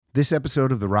This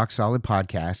episode of the Rock Solid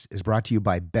Podcast is brought to you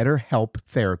by BetterHelp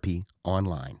Therapy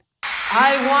Online.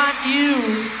 I want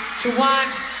you to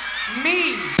want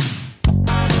me.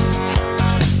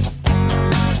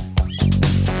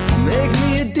 Make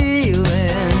me a deal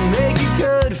and make it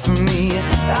good for me.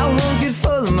 I won't get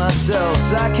full of myself,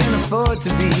 I can't afford to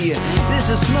be. This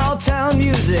is small town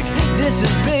music, this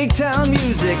is big town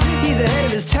music. He's ahead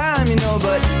of his time, you know,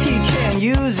 but he can't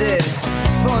use it.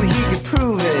 If only he could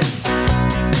prove it.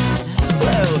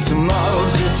 Well,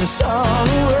 tomorrow's just a song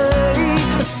away,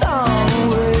 a song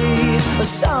away, a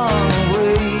song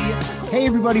away. Hey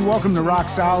everybody, welcome to Rock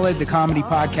Solid, the comedy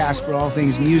podcast for all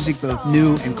things music, both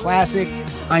new and classic.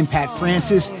 I'm Pat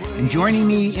Francis, and joining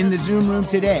me in the Zoom room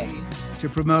today to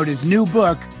promote his new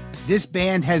book, This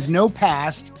Band Has No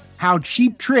Past, How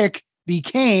Cheap Trick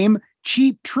Became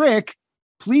Cheap Trick.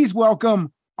 Please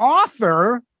welcome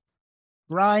author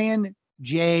Brian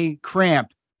J.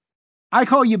 Cramp. I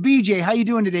call you BJ. How you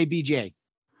doing today, BJ?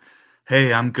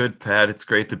 Hey, I'm good, Pat. It's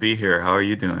great to be here. How are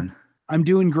you doing? I'm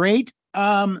doing great.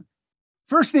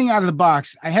 First thing out of the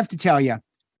box, I have to tell you,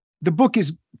 the book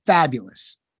is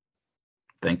fabulous.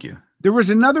 Thank you. There was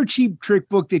another Cheap Trick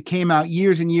book that came out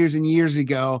years and years and years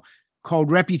ago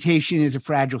called Reputation is a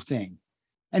Fragile Thing.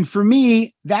 And for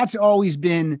me, that's always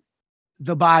been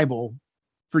the Bible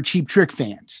for Cheap Trick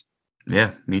fans.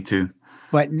 Yeah, me too.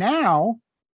 But now,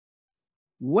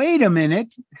 wait a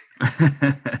minute.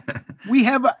 We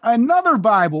have another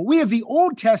Bible. We have the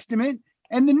Old Testament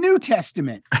and the New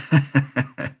Testament.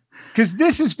 Because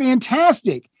this is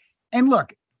fantastic. And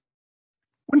look,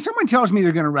 when someone tells me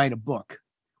they're going to write a book,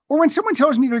 or when someone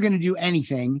tells me they're going to do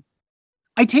anything,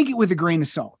 I take it with a grain of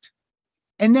salt.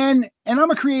 And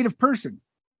I'm a creative person,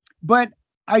 but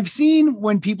I've seen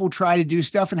when people try to do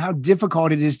stuff and how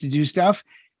difficult it is to do stuff.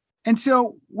 And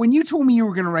so when you told me you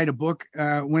were going to write a book,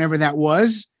 whenever that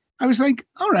was, I was like,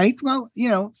 all right, well,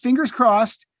 fingers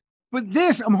crossed. But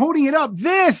this, I'm holding it up.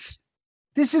 This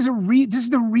is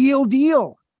the real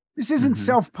deal. This isn't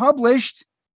self-published.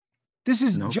 This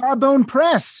is Jawbone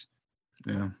Press.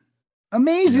 Yeah.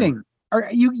 Amazing. Yeah.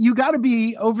 You got to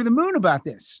be over the moon about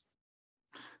this.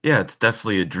 Yeah, it's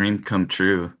definitely a dream come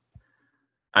true.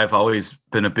 I've always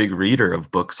been a big reader of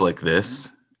books like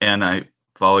this, and I've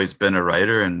always been a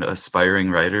writer and aspiring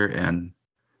writer. And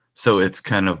so it's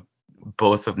kind of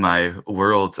both of my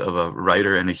worlds of a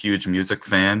writer and a huge music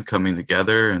fan coming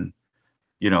together, and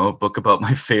a book about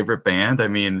my favorite band. I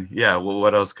mean, yeah, well,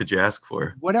 what else could you ask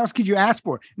for? What else could you ask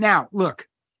for? Now, look,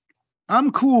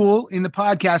 I'm cool in the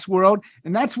podcast world,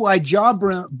 and that's why Jawbone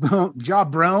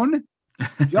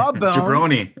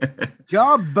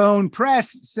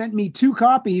Press sent me 2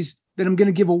 copies that I'm going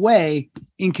to give away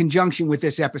in conjunction with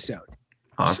this episode.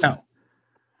 Awesome. So,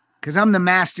 because I'm the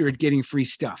master at getting free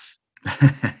stuff.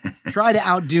 Try to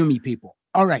outdo me, people.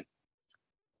 All right.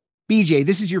 BJ,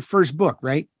 this is your first book,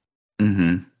 right?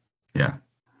 Mm-hmm. Yeah.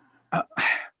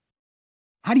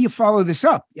 How do you follow this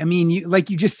up? I mean, like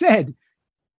you just said,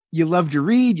 you love to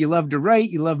read, you love to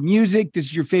write, you love music. This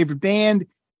is your favorite band.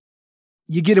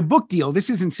 You get a book deal.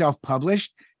 This isn't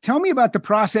self-published. Tell me about the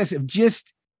process of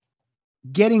just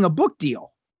getting a book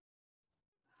deal.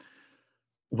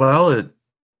 Well,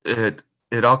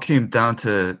 it all came down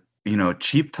to,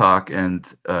 Cheap Talk,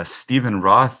 and Stephen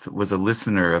Roth was a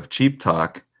listener of Cheap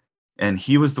Talk, and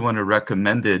he was the one who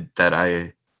recommended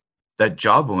that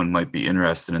Jawbone might be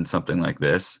interested in something like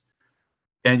this.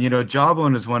 And,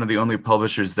 Jawbone is one of the only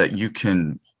publishers that you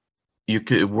could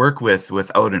work with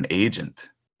without an agent.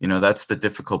 That's the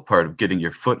difficult part of getting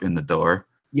your foot in the door.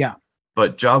 Yeah.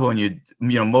 But Jawbone,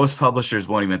 most publishers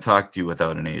won't even talk to you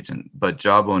without an agent, but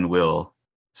Jawbone will.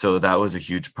 So that was a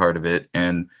huge part of it.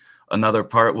 And another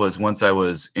part was, once I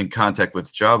was in contact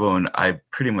with Jawbone, I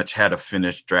pretty much had a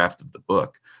finished draft of the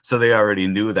book. So they already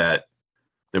knew that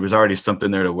there was already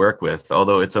something there to work with,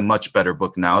 although it's a much better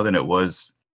book now than it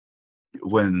was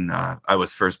when I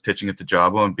was first pitching it to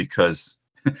Jawbone, because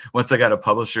once I got a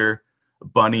publisher,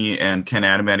 Bunny and Ken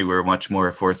Adamany were much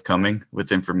more forthcoming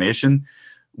with information,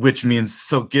 which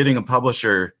means getting a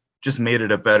publisher just made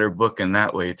it a better book in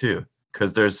that way too.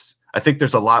 Because I think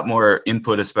there's a lot more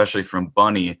input, especially from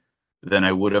Bunny, than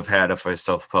I would have had if I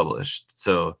self-published.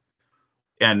 So,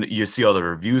 and you see all the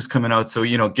reviews coming out. So,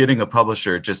 getting a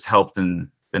publisher just helped in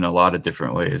a lot of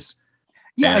different ways.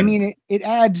 Yeah. And I mean, it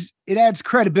adds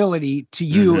credibility to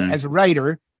you as a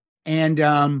writer, and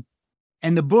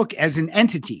the book as an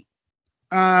entity.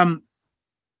 I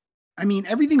mean,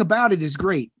 everything about it is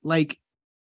great. Like,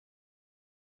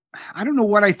 I don't know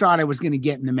what I thought I was going to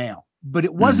get in the mail, but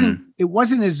it wasn't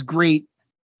as great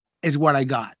as what I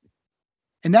got.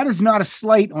 And that is not a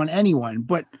slight on anyone,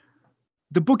 but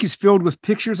the book is filled with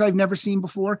pictures I've never seen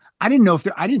before. I didn't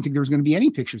think there was going to be any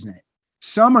pictures in it.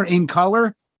 Some are in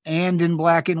color and in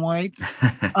black and white.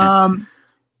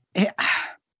 The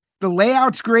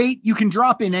layout's great. You can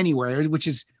drop in anywhere, which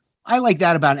is, I like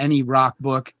that about any rock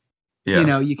book. Yeah. You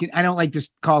know, I don't like to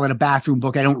call it a bathroom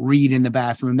book. I don't read in the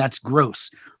bathroom. That's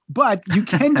gross. But you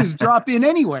can just drop in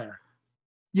anywhere,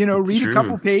 you know, read a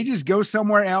couple pages, go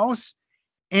somewhere else.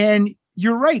 And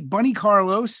you're right. Bunny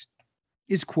Carlos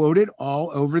is quoted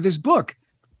all over this book.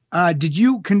 Did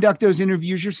you conduct those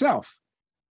interviews yourself?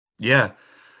 Yeah.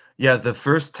 The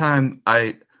first time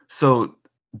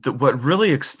what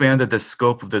really expanded the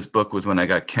scope of this book was when I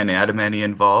got Ken Adamany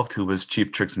involved, who was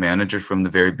Cheap Trick's manager from the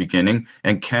very beginning.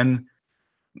 And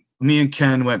me and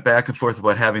Ken went back and forth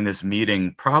about having this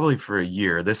meeting probably for a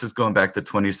year. This is going back to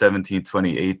 2017,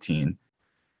 2018.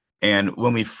 And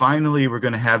when we finally were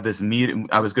going to have this meeting,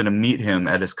 I was going to meet him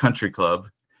at his country club.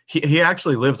 He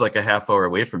actually lives like a half hour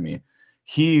away from me.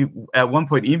 He at one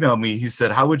point emailed me. He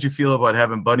said, "How would you feel about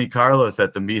having Bunny Carlos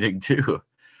at the meeting too?"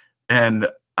 And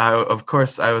of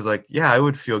course, I was like, "Yeah, I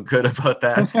would feel good about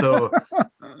that."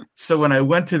 So when I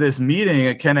went to this meeting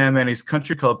at Ken Adamany's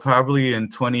country club, probably in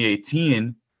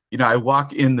 2018, you know, I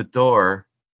walk in the door.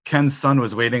 Ken's son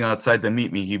was waiting outside to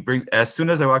meet me. As soon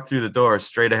as I walk through the door,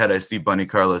 straight ahead, I see Bunny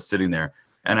Carlos sitting there.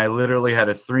 And I literally had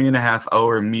a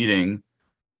 3.5-hour meeting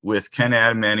with Ken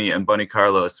Adamany and Bunny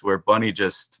Carlos, where Bunny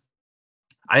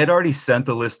I had already sent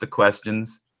a list of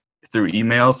questions through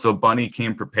email. So Bunny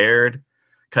came prepared,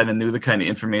 kind of knew the kind of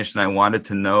information I wanted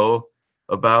to know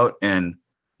about. And,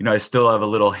 you know, I still have a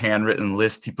little handwritten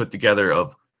list he put together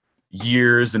of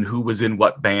years and who was in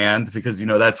what band, because, you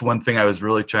know, that's one thing I was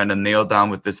really trying to nail down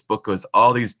with this book, was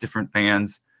all these different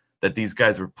bands that these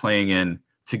guys were playing in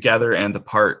together and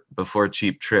apart before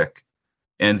Cheap Trick.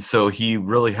 And so he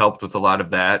really helped with a lot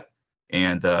of that.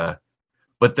 And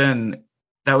but then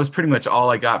that was pretty much all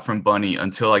I got from Bunny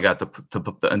until I got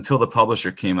until the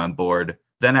publisher came on board.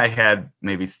 Then I had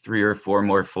maybe 3 or 4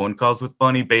 more phone calls with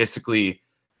Bunny. Basically,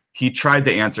 he tried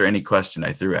to answer any question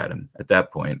I threw at him at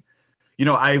that point. You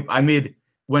know, I made,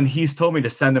 when he's told me to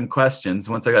send him questions,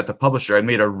 once I got the publisher, I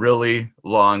made a really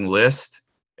long list,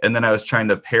 and then I was trying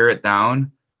to pare it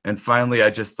down. And finally,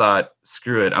 I just thought,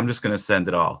 screw it, I'm just going to send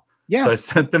it all. Yeah. So I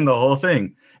sent him the whole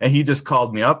thing, and he just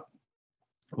called me up,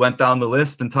 went down the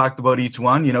list and talked about each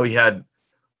one. You know, he had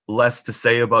less to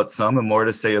say about some and more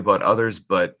to say about others,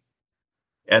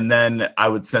 and then I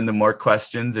would send him more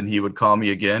questions and he would call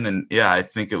me again. And yeah, I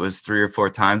think it was 3 or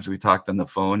 4 times we talked on the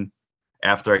phone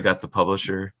after I got the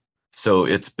publisher. So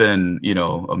it's been, you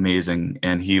know, amazing.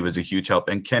 And he was a huge help.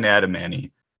 And Ken Adamany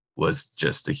was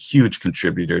just a huge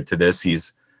contributor to this.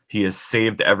 He has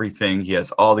saved everything. He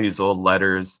has all these old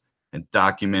letters and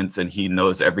documents, and he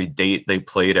knows every date they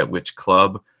played at which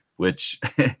club, which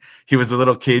he was a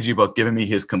little cagey about giving me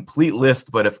his complete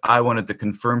list. But if I wanted to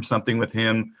confirm something with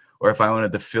him, or if I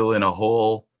wanted to fill in a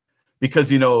hole,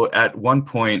 because, you know, at one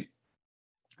point,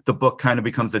 the book kind of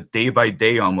becomes a day by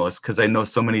day almost, because I know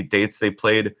so many dates they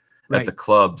played at the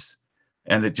clubs,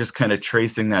 and it just kind of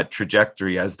tracing that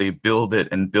trajectory as they build it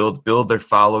and build their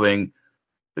following,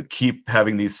 keep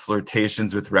having these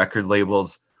flirtations with record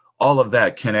labels, all of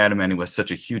that. Ken Adamany was such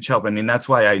a huge help. I mean, that's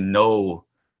why I know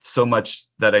so much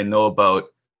that I know about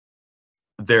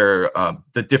their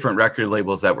the different record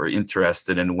labels that were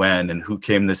interested in when and who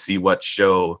came to see what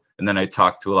show. And then I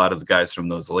talked to a lot of the guys from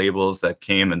those labels that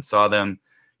came and saw them.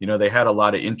 You know, they had a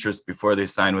lot of interest before they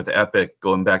signed with Epic,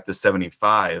 going back to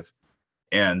 75.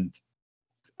 And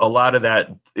a lot of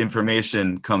that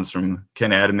information comes from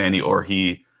Ken Adamany, or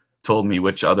he told me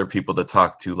which other people to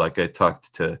talk to. Like I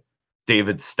talked to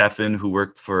David Steffen, who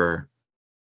worked for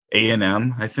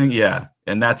A&M, I think. Yeah.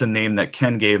 And that's a name that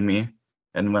Ken gave me.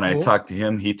 And when I talked to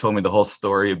him, he told me the whole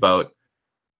story about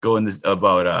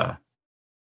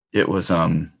it was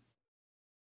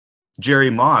Jerry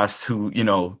Moss, who, you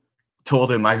know,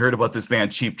 told him, I heard about this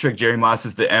band Cheap Trick. Jerry Moss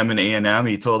is the M in A&M.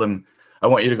 He told him, I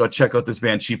want you to go check out this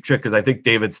band Cheap Trick, because I think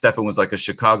David Steffen was like a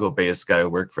Chicago-based guy who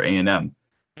worked for A&M. And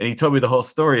he told me the whole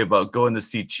story about going to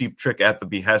see Cheap Trick at the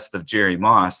behest of Jerry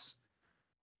Moss.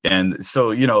 And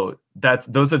so, you know,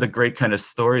 those are the great kind of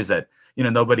stories that, you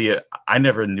know, I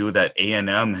never knew that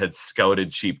A&M had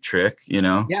scouted Cheap Trick, you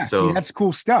know? Yeah, so see, that's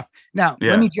cool stuff. Now,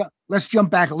 let's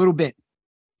jump back a little bit.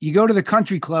 You go to the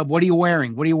country club. What are you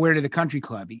wearing? What do you wear to the country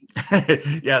club?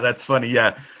 Yeah, that's funny.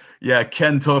 Yeah.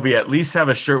 Ken told me at least have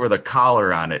a shirt with a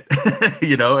collar on it,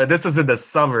 you know, and this was in the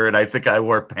summer, and I think I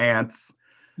wore pants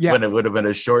when it would have been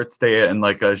a short stay and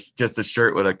like just a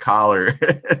shirt with a collar.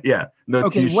 Yeah. No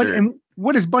t-shirt.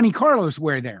 What does Bunny Carlos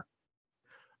wear there?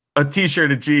 A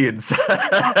t-shirt and jeans.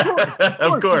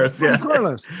 Of course, yeah.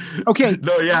 Carlos. Okay.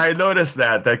 No, yeah, I noticed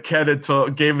that Ken had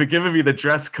given me the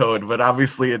dress code, but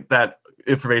obviously that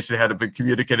information hadn't been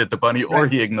communicated to Bunny, or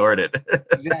he ignored it.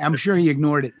 I'm sure he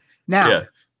ignored it. Now, yeah.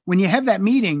 When you have that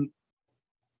meeting,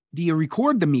 do you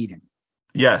record the meeting?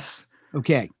 Yes.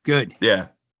 Okay, good. Yeah.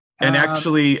 And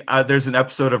actually, there's an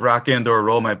episode of Rock and or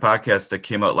Roll, my podcast, that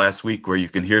came out last week where you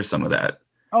can hear some of that.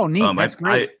 Oh, neat. That's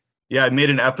great. I made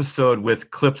an episode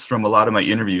with clips from a lot of my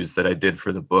interviews that I did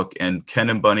for the book, and Ken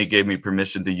and Bunny gave me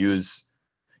permission to use.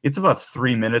 It's about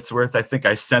 3 minutes worth. I think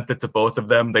I sent it to both of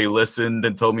them. They listened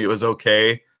and told me it was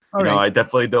okay. All right. I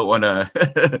definitely don't want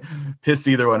to piss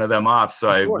either one of them off, so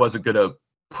I wasn't going to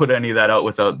put any of that out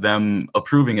without them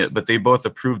approving it, but they both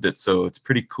approved it, so it's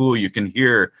pretty cool. You can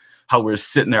hear how we're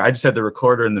sitting there. I just had the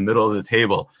recorder in the middle of the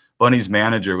table. Bunny's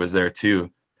manager was there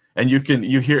too. And you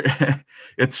hear,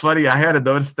 it's funny. I hadn't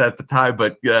noticed that at the time,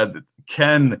 but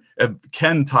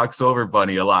Ken talks over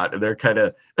Bunny a lot, and they're kind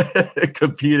of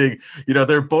competing.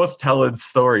 They're both telling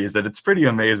stories, and it's pretty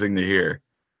amazing to hear.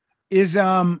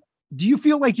 Do you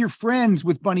feel like you're friends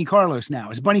with Bunny Carlos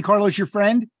now? Is Bunny Carlos your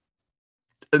friend?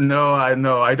 No,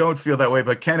 I don't feel that way.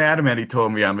 But Ken Adamant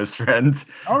told me I'm his friend.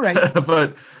 All right,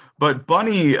 but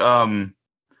Bunny,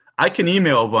 I can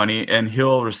email Bunny and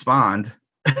he'll respond.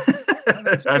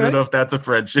 I don't know if that's a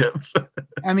friendship.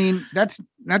 I mean, that's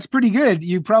pretty good.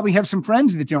 You probably have some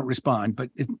friends that don't respond, but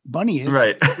if Bunny is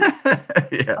right.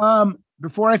 Yeah.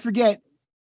 Before I forget,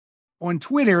 on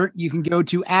Twitter, you can go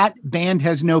to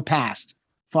 @BandHasNoPast.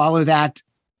 Follow that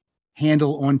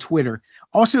handle on Twitter.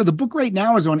 Also, the book right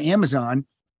now is on Amazon.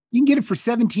 You can get it for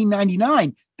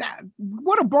 $17.99.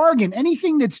 What a bargain.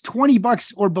 Anything that's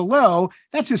 $20 or below,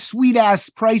 that's a sweet ass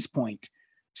price point.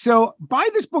 So buy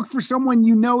this book for someone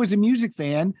you know is a music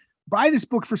fan. Buy this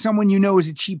book for someone you know is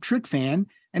a Cheap Trick fan.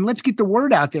 And let's get the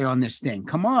word out there on this thing.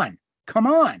 Come on.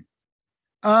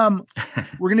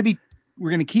 We're going to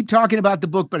keep talking about the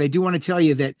book, but I do want to tell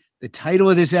you that the title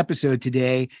of this episode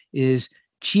today is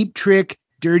Cheap Trick,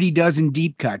 Dirty Dozen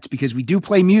Deep Cuts, because we do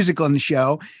play music on the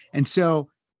show. And so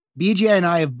BJ and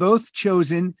I have both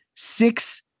chosen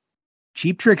 6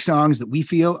 Cheap Trick songs that we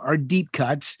feel are deep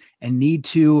cuts and need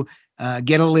to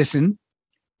get a listen.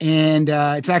 And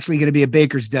it's actually going to be a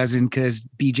baker's dozen because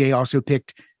BJ also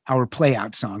picked our play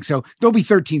out song. So there'll be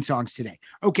 13 songs today.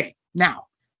 Okay. Now,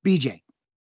 BJ,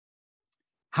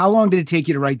 how long did it take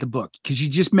you to write the book? Because you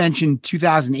just mentioned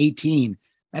 2018.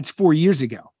 That's 4 years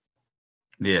ago.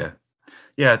 Yeah.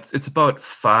 It's about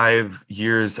 5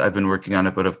 years I've been working on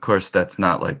it. But of course, that's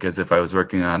not like as if I was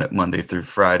working on it Monday through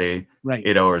Friday, right?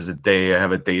 8 hours a day. I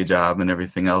have a day job and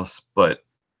everything else. But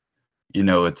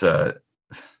it's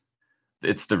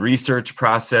the research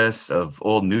process of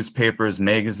old newspapers,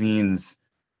 magazines.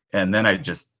 And then I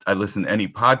listened to any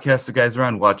podcast the guys are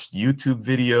on, watched YouTube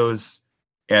videos.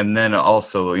 And then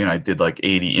also, I did like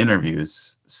 80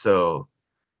 interviews. So,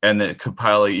 and then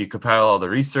you compile all the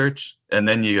research and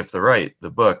then you have to write the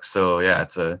book. So yeah,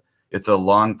 it's a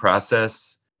long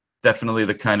process. Definitely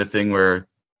the kind of thing where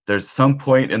there's some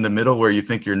point in the middle where you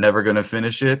think you're never going to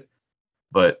finish it.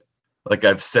 But like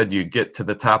I've said, you get to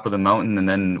the top of the mountain, and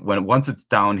then once it's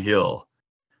downhill,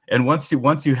 and once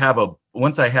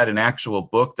I had an actual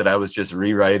book that I was just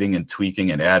rewriting and tweaking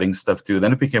and adding stuff to,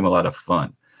 then it became a lot of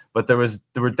fun. But there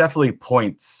were definitely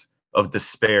points of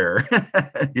despair,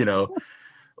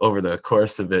 over the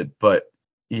course of it. But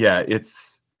yeah, it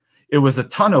was a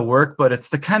ton of work, but it's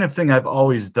the kind of thing I've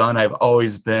always done. I've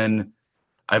always been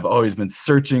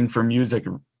searching for music,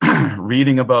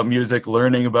 reading about music,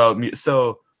 learning about music.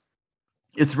 So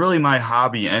it's really my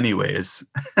hobby anyways.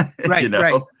 Right.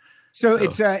 Right. So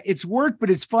it's work, but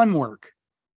it's fun work.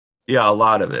 Yeah. A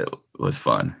lot of it was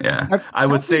fun. Yeah. I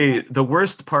would say the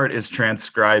worst part is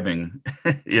transcribing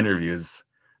interviews.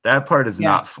 That part is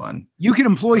not fun. You could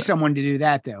employ someone to do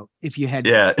that though, if you had.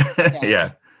 Yeah.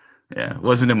 Yeah. It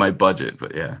wasn't in my budget,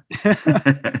 but yeah.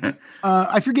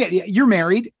 I forget. You're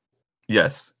married.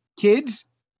 Yes. Kids?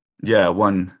 Yeah.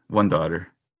 One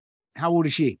daughter. How old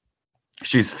is she?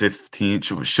 She's 15.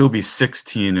 She'll be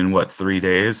 16 in 3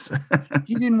 days.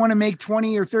 You didn't want to make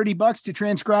 $20 or $30 to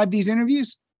transcribe these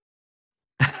interviews?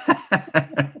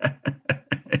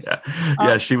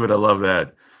 Yeah, she would have loved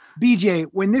that. BJ,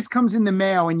 when this comes in the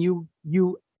mail and you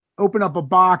open up a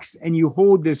box and you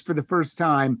hold this for the first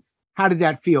time, how did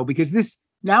that feel? Because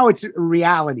now it's a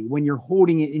reality when you're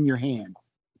holding it in your hand.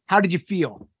 How did you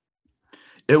feel?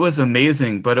 It was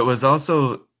amazing, but it was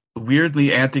also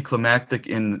weirdly anticlimactic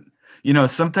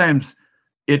sometimes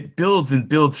it builds and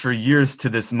builds for years to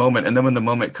this moment. And then when the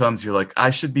moment comes, you're like, I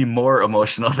should be more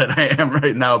emotional than I am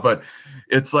right now. But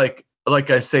it's like like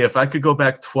I say, if I could go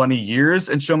back 20 years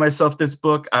and show myself this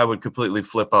book, I would completely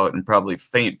flip out and probably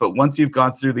faint. But once you've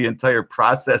gone through the entire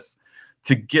process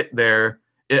to get there,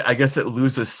 I guess it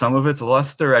loses some of its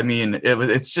luster. I mean,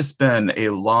 it's just been a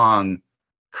long,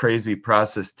 crazy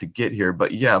process to get here.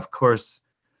 But yeah, of course,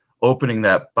 opening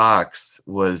that box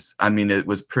was, I mean, it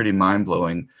was pretty mind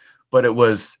blowing. But it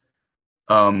was,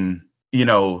 you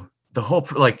know, the whole,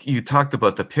 like you talked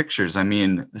about the pictures. I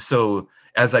mean, so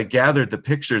as I gathered the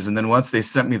pictures, and then once they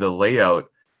sent me the layout,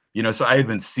 you know, so I had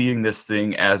been seeing this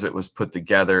thing as it was put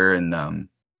together, and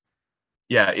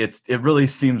yeah, it really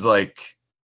seems like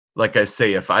I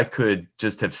say, if I could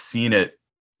just have seen it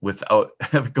without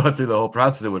have gone through the whole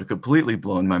process, it would have completely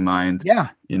blown my mind. Yeah.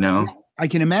 You know, I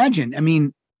can imagine. I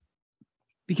mean,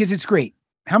 because it's great.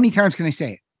 How many times can I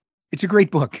say it? It's a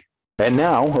great book. And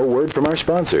now a word from our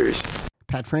sponsors.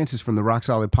 Pat Francis from the Rock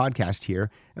Solid Podcast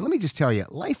here. And let me just tell you,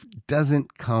 life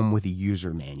doesn't come with a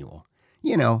user manual.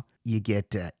 You know, you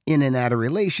get in and out of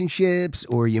relationships,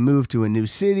 or you move to a new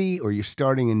city, or you're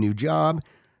starting a new job.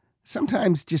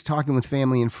 Sometimes just talking with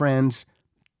family and friends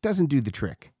doesn't do the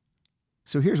trick.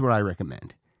 So here's what I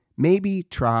recommend. Maybe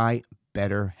try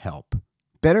BetterHelp.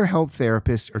 BetterHelp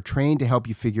therapists are trained to help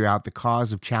you figure out the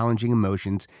cause of challenging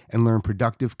emotions and learn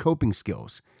productive coping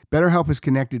skills. BetterHelp has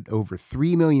connected over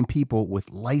 3 million people with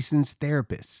licensed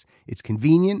therapists. It's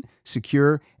convenient,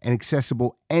 secure, and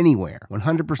accessible anywhere,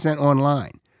 100%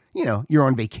 online. You know, you're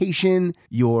on vacation,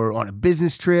 you're on a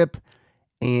business trip,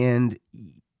 and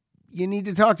you need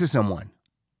to talk to someone.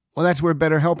 Well, that's where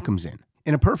BetterHelp comes in.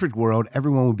 In a perfect world,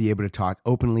 everyone would be able to talk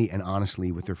openly and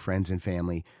honestly with their friends and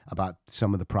family about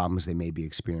some of the problems they may be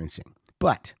experiencing.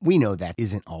 But we know that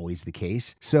isn't always the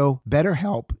case, so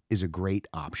BetterHelp is a great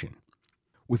option.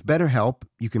 With BetterHelp,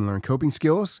 you can learn coping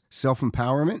skills,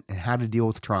 self-empowerment, and how to deal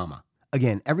with trauma.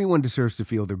 Again, everyone deserves to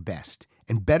feel their best,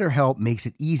 and BetterHelp makes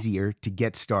it easier to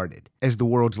get started. As the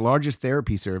world's largest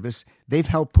therapy service, they've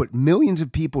helped put millions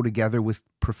of people together with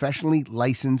professionally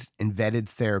licensed and vetted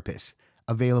therapists,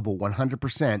 available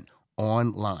 100%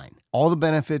 online. All the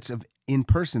benefits of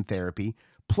in-person therapy,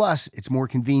 plus it's more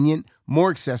convenient,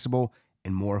 more accessible,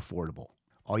 and more affordable.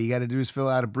 All you got to do is fill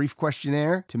out a brief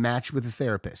questionnaire to match with a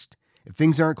therapist. If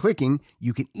things aren't clicking,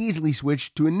 you can easily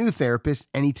switch to a new therapist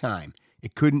anytime.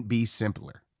 It couldn't be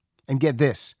simpler. And get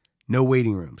this, no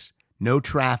waiting rooms, no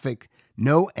traffic,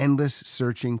 no endless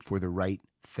searching for the right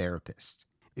therapist.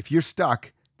 If you're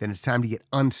stuck, then it's time to get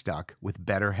unstuck with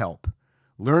BetterHelp.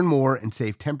 Learn more and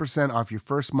save 10% off your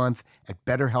first month at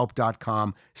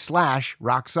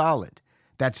BetterHelp.com/rocksolid.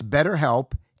 That's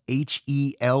BetterHelp,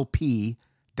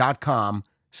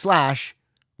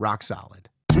 HELP.com/rocksolid.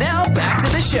 Now back to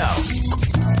the show.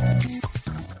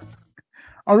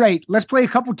 All right, let's play a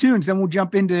couple tunes, then we'll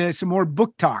jump into some more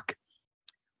book talk.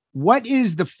 What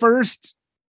is the first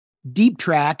deep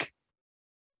track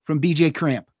from BJ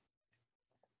Cramp?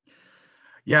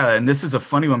 Yeah, and this is a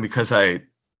funny one because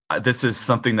this is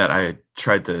something that I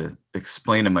tried to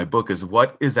explain in my book, is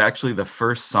what is actually the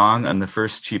first song on the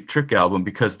first Cheap Trick album,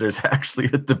 because there's actually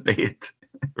a debate,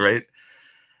 right?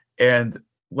 And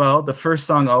well, the first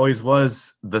song always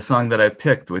was the song that I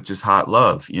picked, which is Hot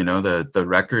Love. You know, the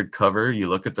record cover, you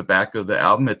look at the back of the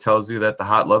album, it tells you that the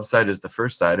Hot Love side is the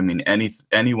first side. I mean,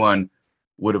 anyone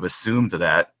would have assumed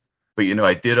that. But, you know,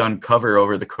 I did uncover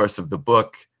over the course of the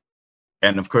book.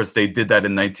 And of course, they did that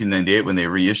in 1998 when they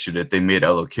reissued it. They made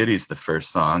Hello Kitty's the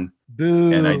first song.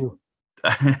 Boo. And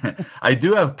I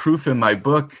do have proof in my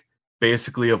book,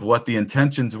 basically, of what the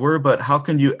intentions were. But how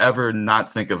can you ever not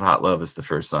think of Hot Love as the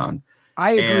first song?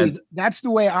 I agree. That's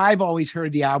the way I've always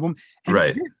heard the album. And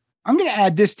right. I'm going to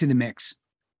add this to the mix.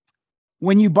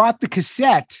 When you bought the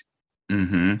cassette,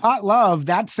 Hot Love,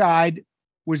 that side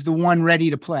was the one ready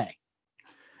to play.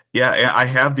 Yeah, I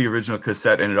have the original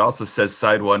cassette, and it also says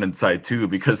side 1 and side 2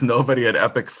 because nobody at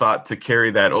Epic thought to carry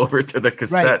that over to the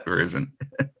cassette version.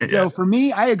 Yeah. So for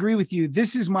me, I agree with you.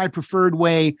 This is my preferred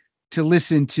way to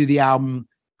listen to the album.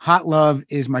 Hot Love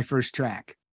is my first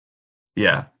track.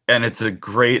 Yeah. And it's a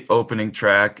great opening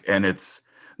track, and it's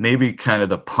maybe kind of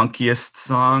the punkiest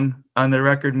song on the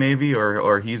record, maybe,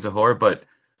 or He's a Whore. But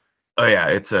oh yeah,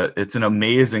 it's an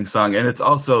amazing song. And it's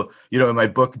also, you know, in my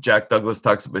book, Jack Douglas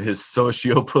talks about his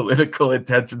socio-political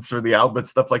intentions for the album and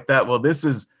stuff like that. Well, this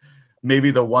is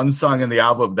maybe the one song in the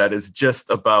album that is just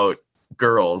about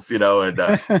girls, you know, and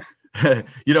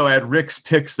you know, at Rick's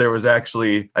Picks, there was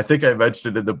actually, I think I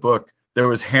mentioned in the book, there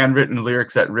was handwritten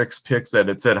lyrics at Rick's Picks that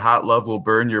it said, "Hot love will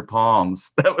burn your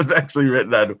palms." That was actually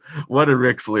written on one of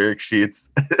Rick's lyric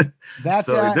sheets.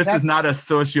 So this is not a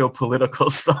socio-political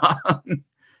song.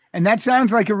 And that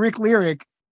sounds like a Rick lyric.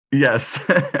 Yes.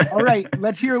 All right,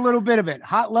 let's hear a little bit of it.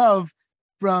 Hot Love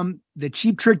from the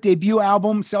Cheap Trick debut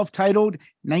album, self-titled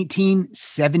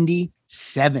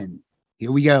 1977.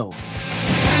 Here we go.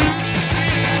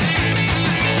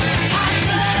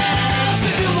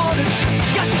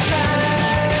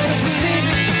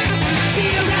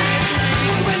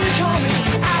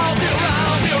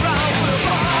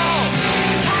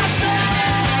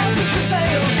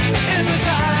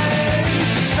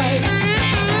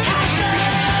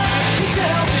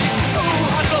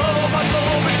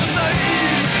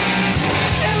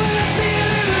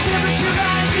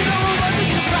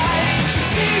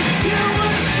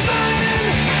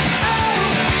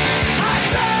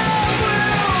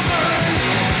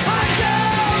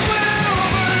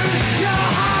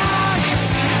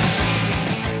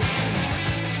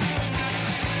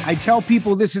 I tell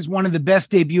people this is one of the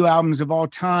best debut albums of all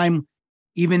time,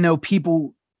 even though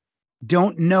people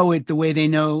don't know it the way they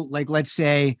know, like, let's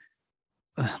say,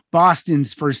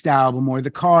 Boston's first album or the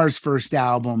Cars' first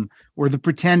album or the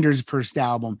Pretenders' first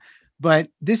album. But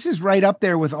this is right up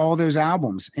there with all those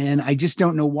albums. And I just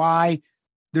don't know why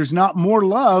there's not more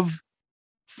love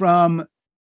from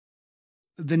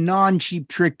the non-Cheap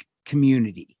Trick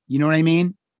community. You know what I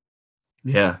mean?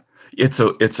 Yeah. It's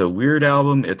a weird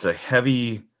album. It's a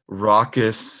heavy,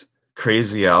 raucous,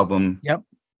 crazy album. Yep.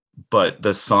 But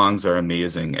the songs are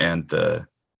amazing, and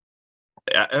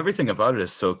everything about it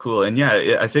is so cool. And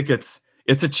yeah, I think it's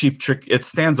a Cheap Trick. It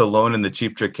stands alone in the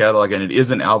Cheap Trick catalog, and it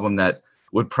is an album that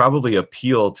would probably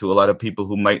appeal to a lot of people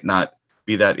who might not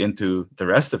be that into the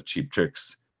rest of Cheap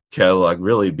Trick's catalog,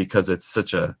 really, because it's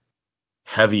such a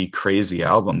heavy, crazy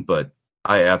album. But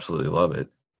I absolutely love it.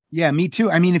 Yeah, me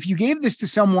too. I mean, if you gave this to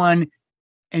someone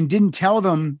and didn't tell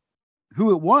them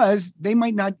who it was, they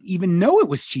might not even know it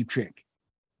was Cheap Trick.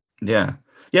 Yeah.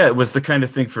 Yeah, it was the kind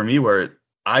of thing for me where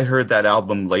I heard that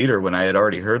album later when I had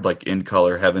already heard like In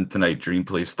Color, Heaven Tonight, Dream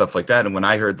Police, stuff like that. And when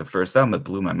I heard the first album, it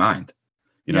blew my mind.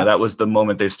 You know, that was the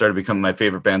moment they started becoming my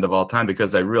favorite band of all time,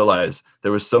 because I realized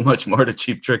there was so much more to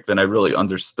Cheap Trick than I really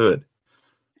understood.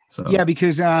 So yeah,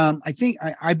 because I think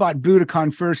I bought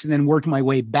Budokan first and then worked my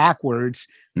way backwards.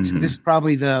 So this is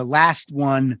probably the last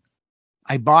one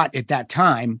I bought at that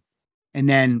time. And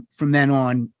then from then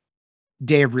on,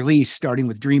 day of release, starting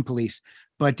with Dream Police.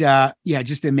 But yeah,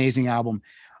 just an amazing album.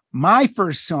 My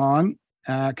first song,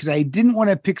 because I didn't want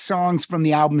to pick songs from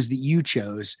the albums that you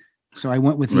chose, so I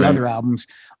went with the other albums.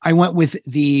 I went with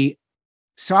the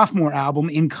sophomore album,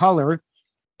 In Color,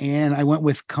 and I went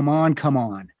with Come On, Come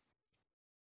On.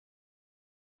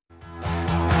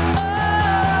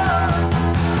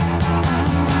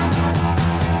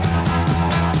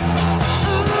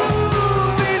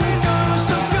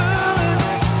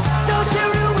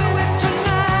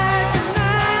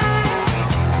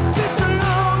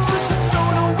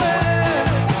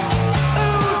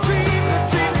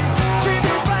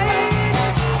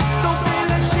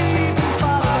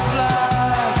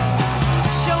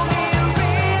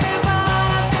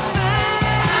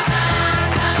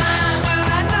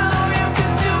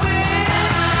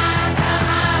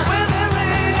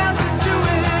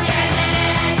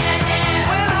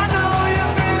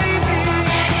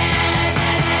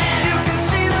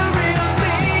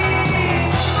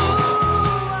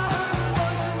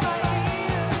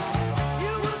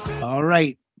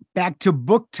 Back to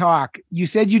book talk. You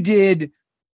said you did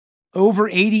over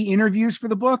 80 interviews for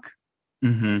the book.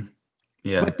 Mm-hmm.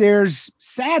 Yeah. But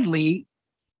sadly,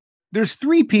 there's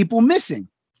 3 people missing.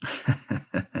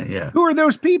 Yeah. Who are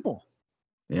those people?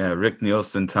 Yeah. Rick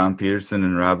Nielsen, Tom Peterson,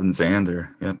 and Robin Zander.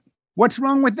 Yep. What's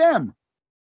wrong with them?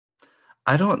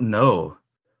 I don't know.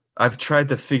 I've tried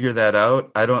to figure that out.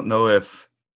 I don't know if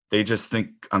they just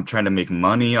think I'm trying to make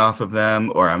money off of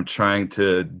them, or I'm trying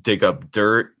to dig up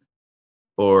dirt,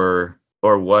 or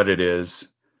what it is.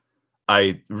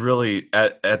 I really,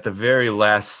 at the very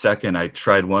last second, I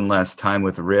tried one last time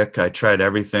with Rick. I tried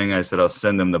everything. I said, I'll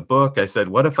send them the book. I said,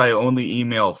 what if I only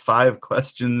email 5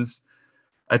 questions?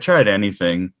 I tried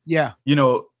anything. Yeah. You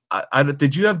know, I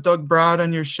did you have Doug Broad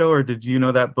on your show, or did you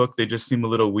know that book, They Just Seem a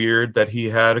Little Weird, that he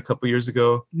had a couple years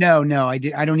ago? No, I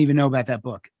don't even know about that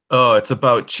book. Oh, it's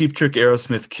about Cheap Trick,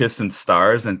 Aerosmith, Kiss, and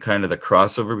Stars, and kind of the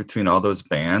crossover between all those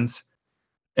bands.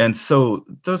 And so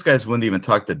those guys wouldn't even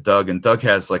talk to Doug. And Doug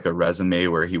has like a resume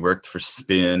where he worked for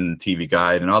Spin, TV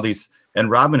Guide, and all these.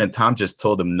 And Robin and Tom just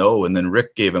told him no. And then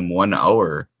Rick gave him 1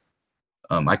 hour.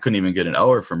 I couldn't even get an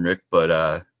hour from Rick,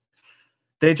 but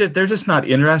they're just not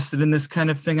interested in this kind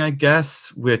of thing, I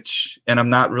guess. And I'm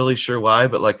not really sure why.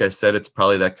 But like I said, it's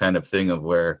probably that kind of thing of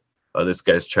where this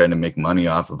guy's trying to make money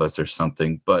off of us or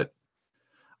something. But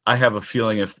I have a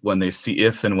feeling if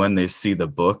and when they see the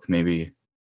book, maybe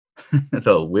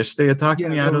they'll wish they had talked to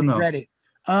me. I don't know. It.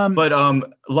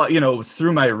 But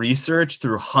through my research,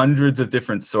 through hundreds of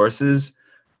different sources,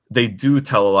 they do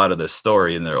tell a lot of the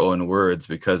story in their own words,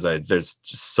 because there's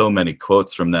just so many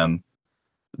quotes from them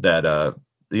that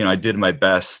I did my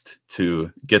best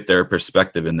to get their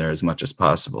perspective in there as much as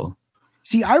possible.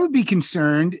 See, I would be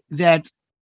concerned that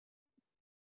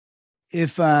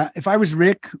if I was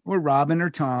Rick or Robin or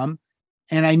Tom,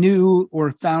 and I knew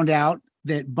or found out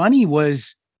that Bunny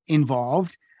was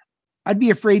involved, I'd be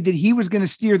afraid that he was going to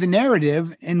steer the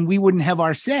narrative and we wouldn't have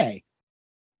our say.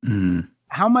 Mm.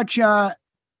 How much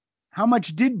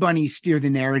did Bunny steer the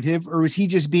narrative, or was he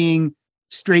just being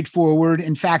straightforward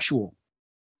and factual?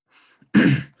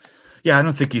 Yeah, I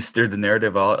don't think he steered the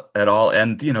narrative at all.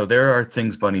 And, there are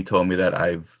things Bunny told me that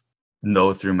I've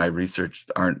know through my research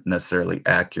aren't necessarily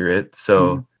accurate.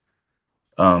 So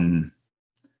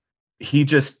he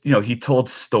just, he told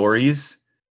stories.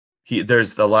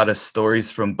 There's a lot of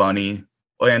stories from Bunny,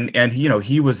 and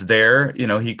he was there.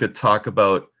 He could talk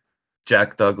about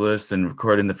Jack Douglas and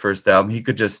recording the first album. He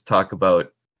could just talk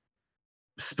about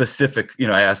specific,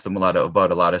 I asked him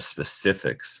about a lot of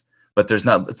specifics, but it's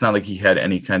not like he had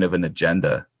any kind of an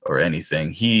agenda or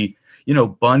anything.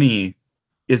 Bunny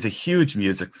is a huge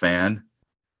music fan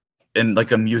and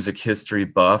like a music history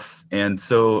buff. And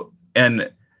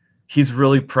he's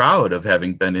really proud of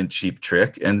having been in Cheap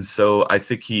Trick. And so I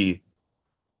think he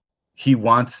would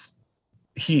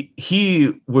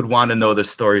want to know the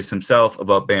stories himself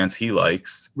about bands he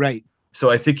likes. Right. So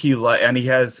I think he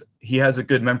has a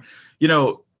good memory.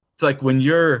 It's like when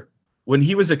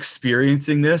he was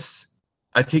experiencing this,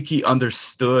 I think he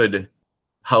understood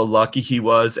how lucky he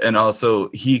was. And also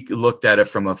he looked at it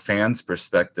from a fan's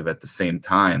perspective at the same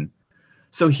time.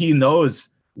 So he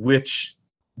knows which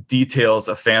details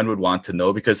a fan would want to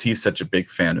know because he's such a big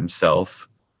fan himself.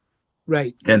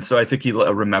 Right. And so I think he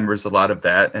remembers a lot of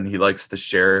that, and he likes to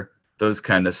share those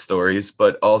kind of stories,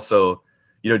 but also,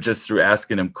 just through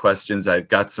asking him questions, I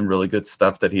got some really good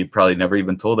stuff that he'd probably never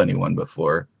even told anyone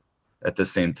before at the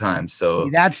same time. So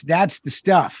that's the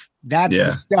stuff. That's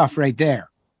the stuff right there.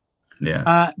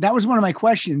 Yeah. That was one of my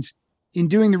questions in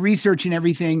doing the research and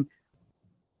everything.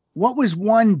 What was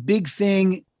one big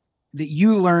thing that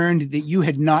you learned that you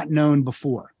had not known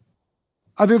before,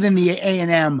 other than the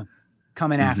A&M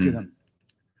coming after them?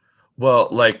 Well,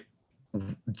 like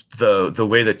the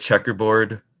way the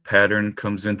checkerboard pattern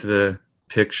comes into the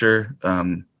picture,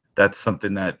 that's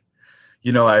something that,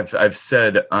 I've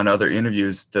said on other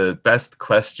interviews, a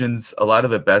lot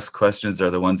of the best questions are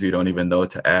the ones you don't even know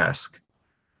to ask.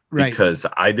 Right. Because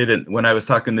when I was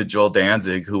talking to Joel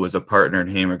Danzig, who was a partner in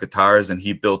Hamer Guitars, and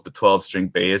he built the 12-string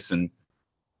bass, and,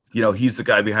 he's the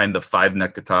guy behind the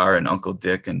 5-neck guitar and Uncle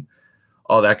Dick and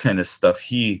all that kind of stuff.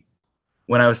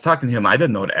 When I was talking to him, I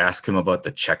didn't know to ask him about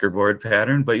the checkerboard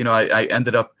pattern, but,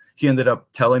 he ended up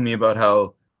telling me about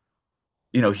how,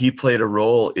 he played a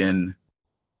role in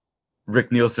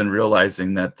Rick Nielsen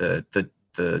realizing that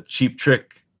the Cheap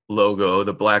Trick logo,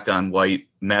 the black on white,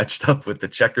 matched up with the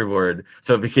checkerboard,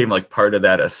 so it became like part of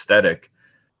that aesthetic.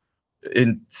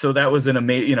 And so that was an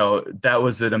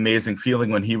amazing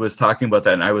feeling when he was talking about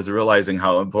that, and I was realizing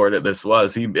how important this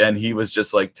was. He was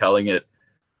just like telling it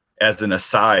as an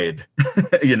aside,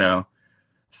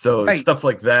 So right. Stuff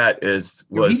like that was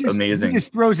amazing. He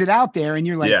just throws it out there, and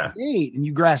you're like, hey, and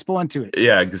you grasp onto it.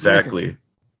 Yeah, exactly.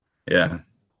 Yeah.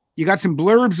 You got some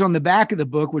blurbs on the back of the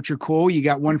book, which are cool. You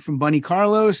got one from Bunny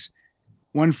Carlos,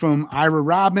 one from Ira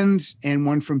Robbins, and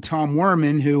one from Tom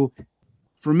Werman, who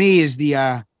for me is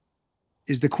the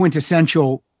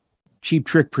quintessential Cheap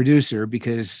Trick producer,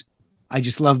 because I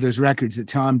just love those records that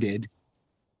Tom did.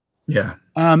 Yeah.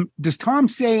 Does Tom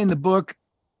say in the book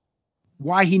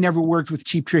why he never worked with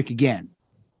Cheap Trick again?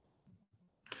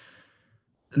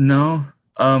 No.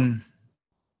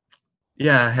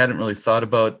 Yeah, I hadn't really thought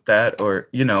about that. Or,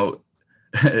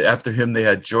 after him, they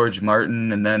had George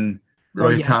Martin, and then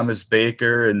Roy Thomas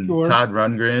Baker and Todd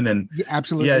Rundgren. And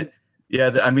absolutely. Yeah.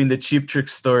 The Cheap Trick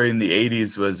story in the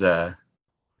 80s was,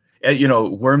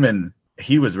 Werman,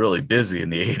 he was really busy in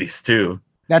the 80s too.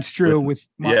 That's true, with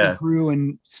Motley Crue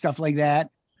and stuff like that.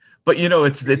 But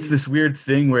it's this weird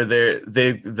thing where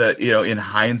in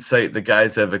hindsight, the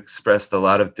guys have expressed a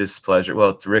lot of displeasure.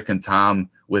 Well, it's Rick and Tom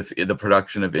with the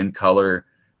production of In Color,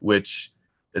 which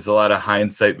is a lot of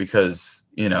hindsight because,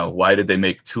 why did they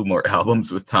make 2 more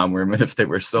albums with Tom Werman if they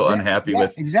were so unhappy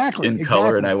with In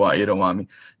Color and I Want You Don't Want Me?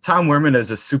 Tom Werman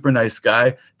is a super nice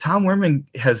guy. Tom Werman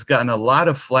has gotten a lot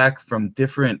of flack from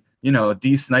different,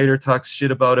 Dee Snider talks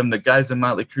shit about him. The guys in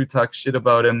Motley Crue talk shit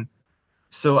about him.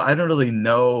 So I don't really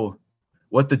know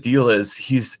what the deal is.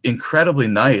 He's incredibly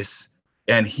nice,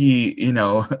 And he,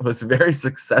 was very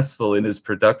successful in his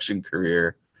production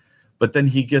career. But then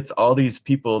he gets all these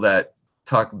people that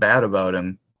talk bad about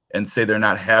him and say they're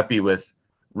not happy with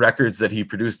records that he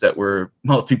produced that were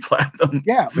multi-platinum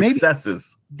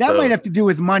successes. That might have to do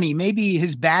with money. Maybe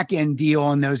his back end deal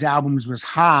on those albums was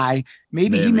high.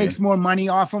 Maybe he makes more money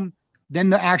off them than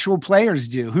the actual players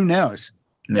do. Who knows?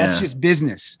 That's just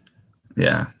business.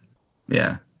 Yeah.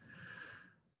 Right.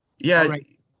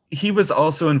 He was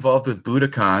also involved with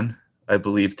Budokan, I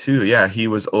believe, too. Yeah, he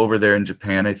was over there in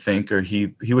Japan, I think, or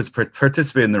he was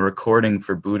participating in the recording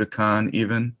for Budokan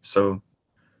even. So,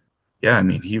 yeah, I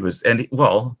mean,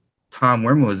 Tom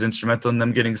Werman was instrumental in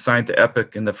them getting signed to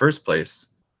Epic in the first place,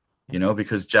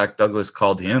 because Jack Douglas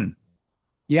called him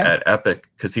at Epic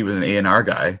because he was an A&R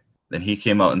guy. Then he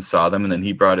came out and saw them, and then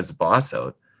he brought his boss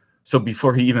out. So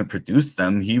before he even produced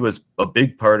them, he was a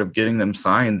big part of getting them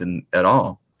signed and at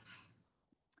all.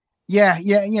 Yeah.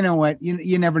 You know what?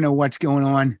 You never know what's going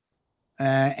on.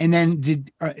 And then did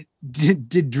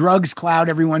drugs cloud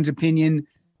everyone's opinion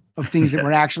of things that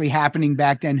were actually happening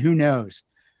back then? Who knows?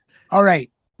 All right,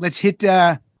 let's hit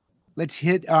our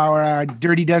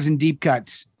Dirty Dozen deep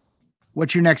cuts.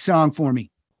 What's your next song for me?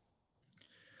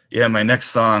 Yeah, my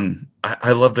next song,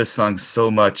 I love this song so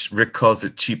much. Rick calls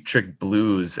it Cheap Trick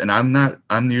Blues, and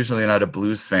I'm usually not a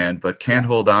blues fan, but Can't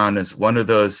Hold On is one of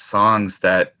those songs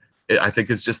that I think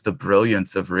is just the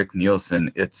brilliance of Rick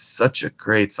Nielsen. It's such a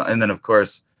great song. And then, of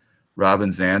course,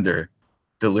 Robin Zander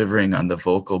delivering on the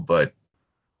vocal, but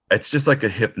it's just like a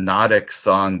hypnotic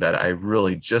song that I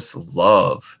really just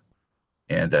love.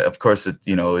 And of course, it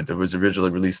was originally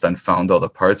released on Found All the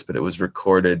Parts, but it was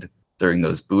recorded during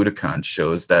those Budokan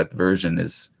shows. That version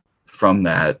is from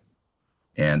that.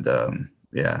 And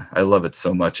I love it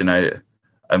so much. And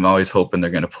I'm always hoping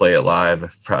they're going to play it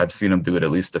live. I've seen them do it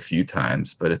at least a few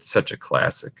times, but it's such a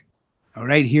classic. All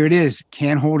right, here it is.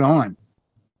 Can't Hold On.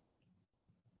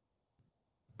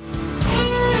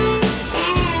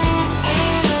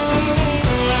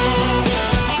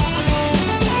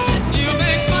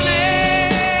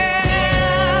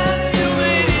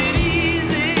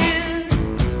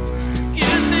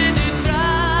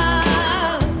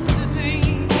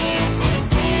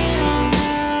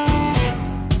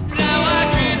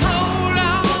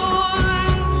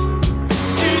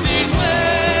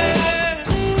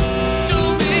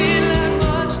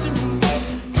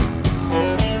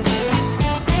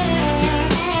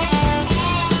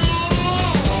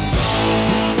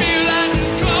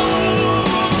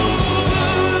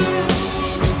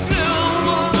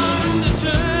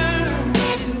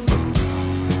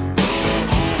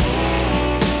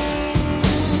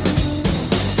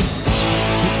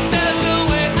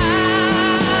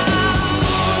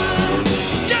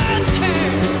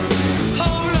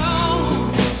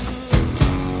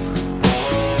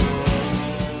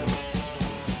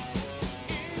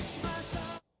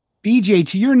 BJ,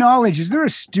 to your knowledge, is there a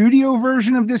studio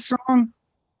version of this song?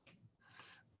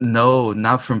 No,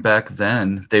 not from back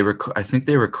then. I think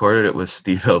they recorded it with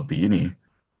Steve Albini,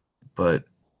 but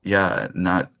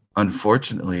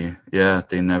unfortunately, I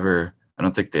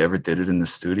don't think they ever did it in the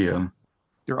studio.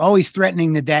 They're always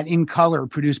threatening that In Color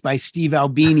produced by Steve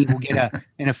Albini will get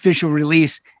an official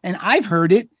release. And I've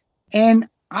heard it, and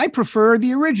I prefer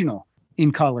the original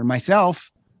In Color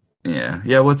myself.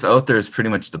 Yeah. What's out there is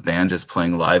pretty much the band just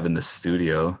playing live in the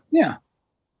studio. Yeah.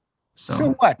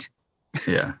 So what?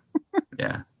 Yeah.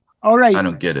 All right. I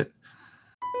don't get it.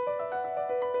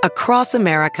 Across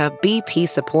America, BP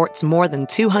supports more than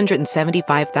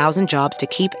 275,000 jobs to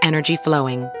keep energy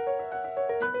flowing.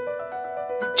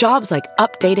 Jobs like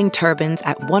updating turbines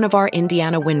at one of our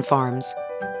Indiana wind farms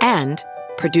and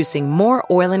producing more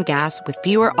oil and gas with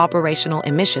fewer operational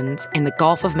emissions in the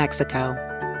Gulf of Mexico.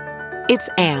 It's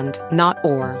and, not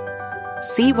or.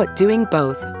 See what doing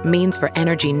both means for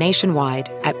energy nationwide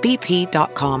at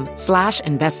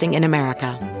bp.com/investing in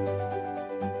America.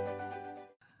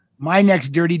 My next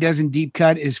Dirty Dozen deep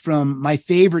cut is from my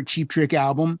favorite Cheap Trick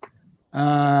album.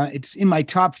 It's in my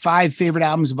top 5 favorite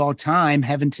albums of all time,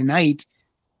 Heaven Tonight.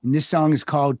 And this song is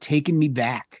called Taking Me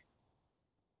Back.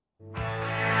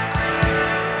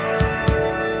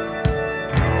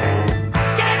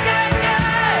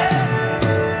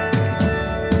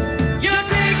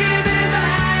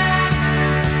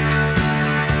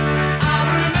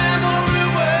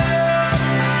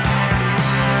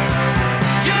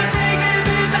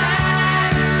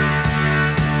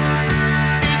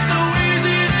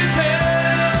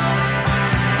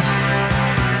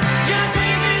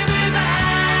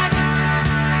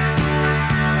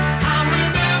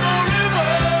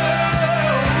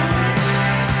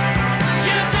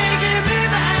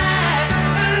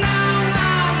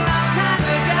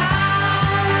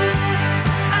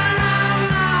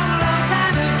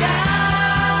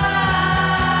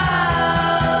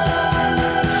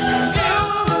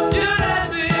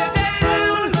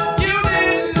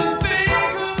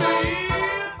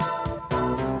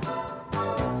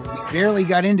 Barely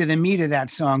got into the meat of that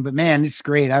song, but man, it's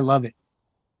great. I love it.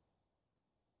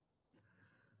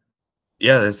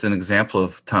 Yeah, that's an example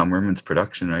of Tom Werman's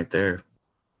production right there.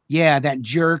 Yeah, that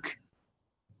jerk.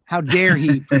 How dare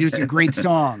he produce a great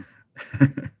song?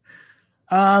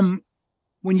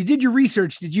 When you did your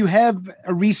research, did you have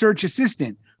a research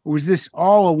assistant, or was this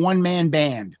all a one-man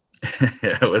band?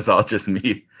 It was all just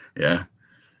me. Yeah.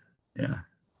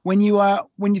 When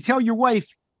you tell your wife,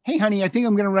 "Hey, honey, I think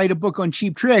I'm going to write a book on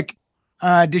Cheap Trick,"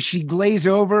 does she glaze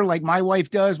over like my wife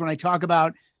does when I talk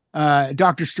about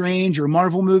Doctor Strange or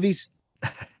Marvel movies?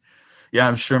 Yeah,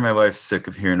 I'm sure my wife's sick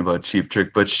of hearing about Cheap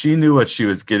Trick, but she knew what she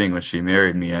was getting when she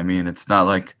married me. I mean, it's not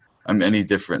like I'm any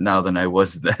different now than I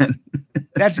was then.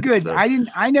 That's good. So,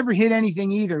 I never hid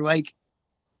anything either. Like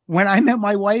when I met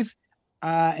my wife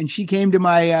and she came to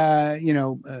my,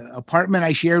 apartment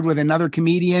I shared with another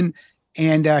comedian,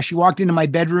 and she walked into my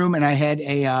bedroom and I had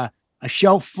a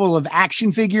shelf full of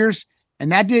action figures,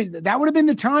 and that would have been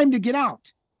the time to get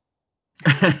out.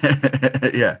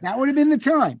 Yeah. That would have been the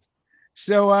time.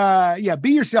 So,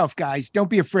 be yourself, guys. Don't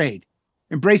be afraid.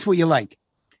 Embrace what you like.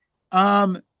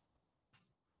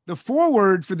 The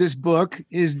foreword for this book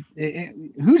is,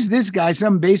 who's this guy?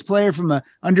 Some bass player from an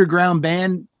underground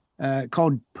band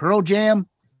called Pearl Jam,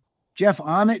 Jeff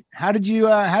Ament. How did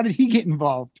he get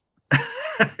involved?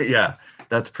 Yeah,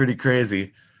 that's pretty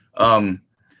crazy.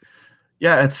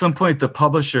 At some point the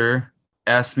publisher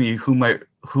asked me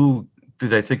who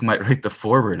did I think might write the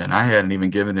foreword, and I hadn't even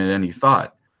given it any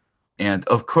thought. And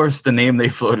of course, the name they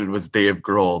floated was Dave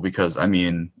Grohl, because I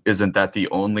mean, isn't that the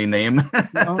only name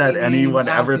that anyone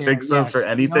ever thinks of for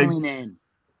anything? The only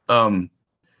name.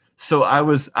 So I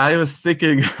was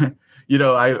thinking,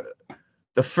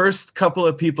 the first couple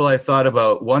of people I thought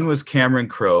about, one was Cameron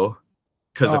Crowe,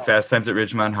 because of Fast Times at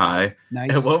Ridgemont High. Nice.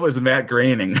 And one was Matt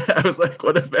Groening. I was like,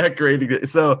 what if Matt Groening?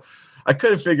 So I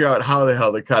couldn't figure out how the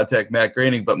hell to contact Matt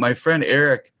Groening, but my friend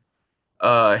Eric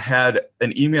had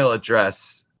an email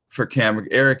address for Cameron.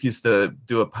 Eric used to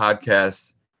do a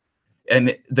podcast,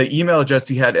 and the email address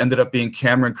he had ended up being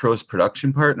Cameron Crowe's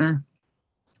production partner.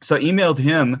 So I emailed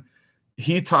him.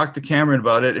 He talked to Cameron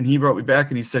about it, and he wrote me back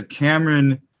and he said,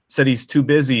 Cameron said he's too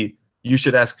busy. You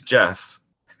should ask Jeff.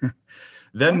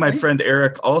 Then my friend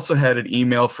Eric also had an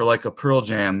email for like a Pearl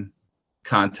Jam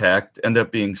contact, ended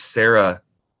up being Sarah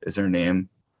is her name.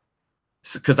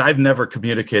 Because I've never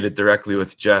communicated directly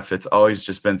with Jeff. It's always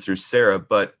just been through Sarah.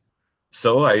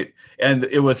 And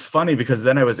it was funny because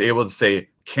then I was able to say,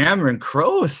 Cameron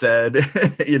Crowe said,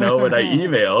 when I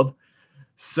emailed.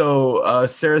 So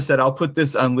Sarah said, I'll put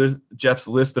this on Jeff's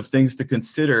list of things to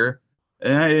consider.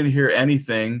 And I didn't hear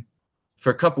anything for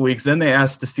a couple weeks. Then they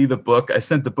asked to see the book. I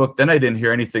sent the book. Then I didn't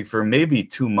hear anything for maybe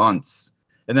 2 months.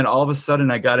 And then all of a sudden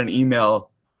I got an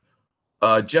email.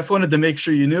 Jeff wanted to make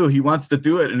sure you knew he wants to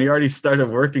do it, and he already started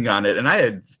working on it. And I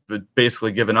had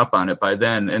basically given up on it by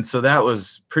then. And so that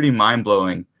was pretty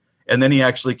mind-blowing. And then he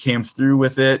actually came through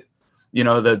with it.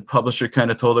 The publisher kind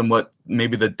of told him what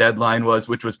maybe the deadline was,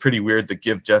 which was pretty weird to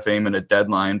give Jeff Ament a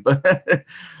deadline.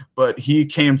 But he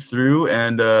came through,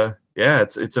 and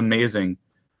it's amazing.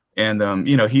 And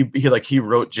he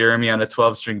wrote Jeremy on a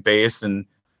 12-string bass, and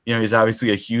he's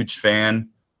obviously a huge fan.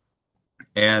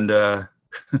 And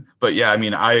but yeah, I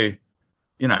mean, I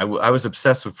was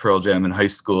obsessed with Pearl Jam in high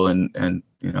school, and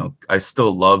I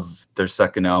still love their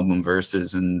second album,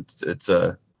 Versus, and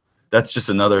that's just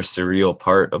another surreal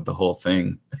part of the whole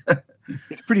thing.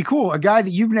 It's pretty cool. A guy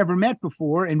that you've never met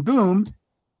before, and boom,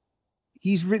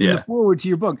 he's written the foreword to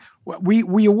your book.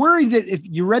 Were you worried that if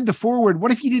you read the foreword,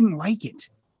 what if you didn't like it?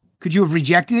 Could you have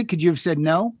rejected it? Could you have said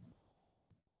no?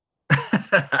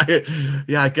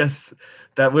 Yeah, I guess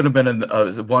that would have been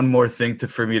one more thing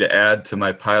for me to add to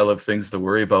my pile of things to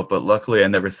worry about. But luckily, I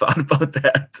never thought about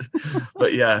that.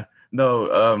 But yeah,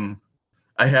 no,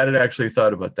 I hadn't actually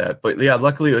thought about that. But yeah,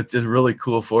 luckily, it's a really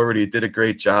cool forward. He did a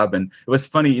great job. And it was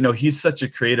funny, he's such a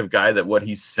creative guy that what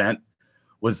he sent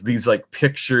was these like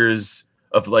pictures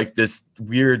of like this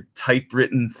weird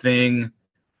typewritten thing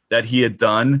that he had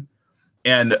done.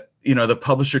 And the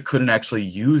publisher couldn't actually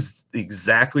use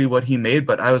exactly what he made,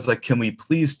 but I was like, can we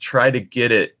please try to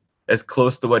get it as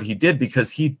close to what he did? Because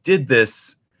he did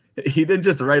this. He didn't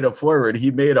just write a foreword.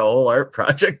 He made a whole art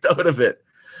project out of it.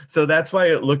 So that's why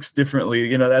it looks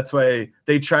differently. That's why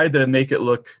they tried to make it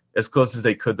look as close as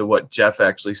they could to what Jeff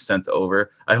actually sent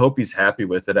over. I hope he's happy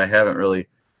with it. I haven't really,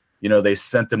 they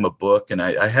sent him a book, and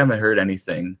I haven't heard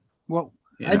anything. Well,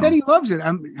 I bet he loves it.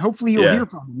 Hopefully you'll hear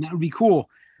from him. That would be cool.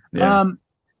 Yeah.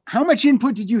 How much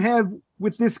input did you have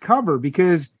with this cover?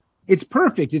 Because it's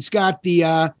perfect. It's got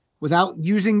the, without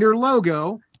using their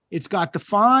logo, it's got the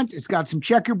font, it's got some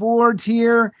checkerboards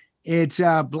here. It's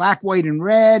black, white, and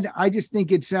red. I just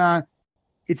think it's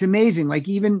amazing. Like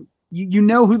even you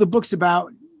know who the book's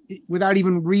about without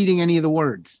even reading any of the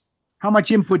words. How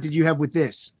much input did you have with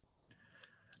this?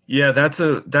 Yeah, that's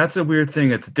a weird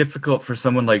thing. It's difficult for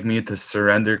someone like me to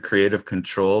surrender creative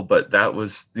control, but that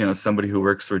was, somebody who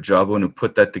works for Jawbone who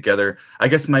put that together. I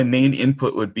guess my main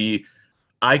input would be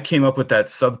I came up with that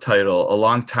subtitle a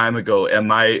long time ago, and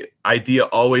my idea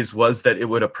always was that it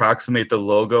would approximate the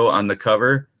logo on the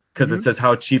cover because it says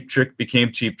how Cheap Trick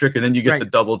became Cheap Trick, and then you get the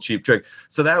double Cheap Trick.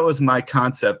 So that was my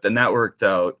concept, and that worked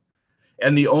out.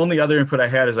 And the only other input I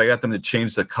had is I got them to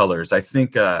change the colors. I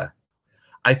think the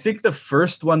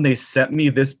first one they sent me,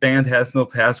 This Band Has No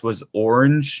Past, was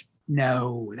orange.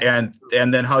 No. And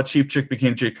then how Cheap Trick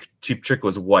became Cheap Trick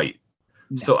was white.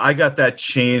 No. So I got that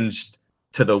changed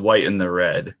to the white and the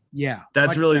red. Yeah.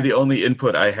 That's really the only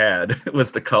input I had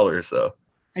was the colors, though.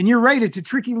 And you're right. It's a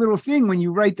tricky little thing when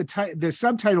you write the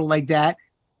subtitle like that,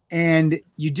 and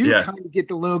you do kind of get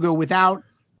the logo without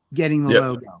getting the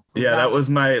logo. Yeah, that was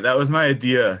my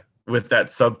idea with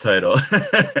that subtitle.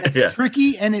 It's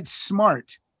tricky and it's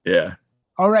smart. Yeah.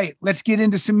 All right, let's get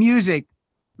into some music.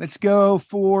 Let's go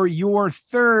for your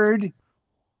third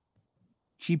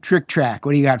Cheap Trick track.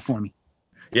 What do you got for me?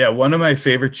 Yeah, one of my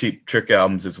favorite Cheap Trick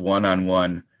albums is One on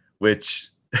One, which,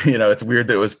 it's weird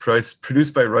that it was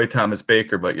produced by Roy Thomas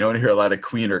Baker, but you don't hear a lot of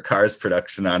Queen or Cars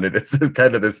production on it. It's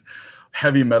kind of this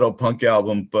heavy metal punk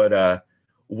album, but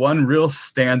one real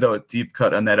standout deep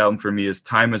cut on that album for me is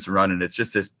Time Is Running. It's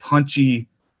just this punchy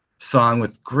song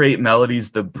with great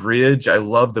melodies. The bridge, I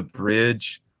love the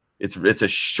bridge. It's a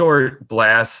short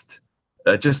blast,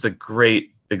 just a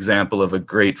great example of a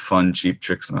great, fun Cheap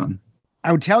Trick song.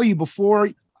 I would tell you before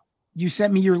you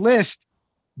sent me your list,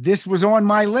 this was on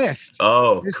my list.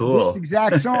 Oh, cool. This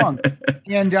exact song.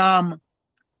 And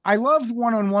I loved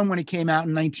One on One when it came out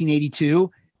in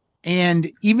 1982.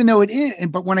 And even though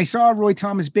but when I saw Roy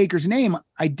Thomas Baker's name,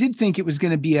 I did think it was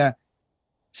going to be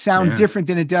sound different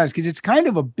than it does, because it's kind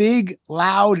of a big,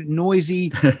 loud,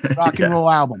 noisy rock and roll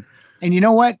album. And you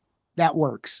know what? That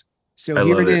works. So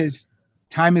here it is.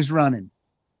 Time Is Running.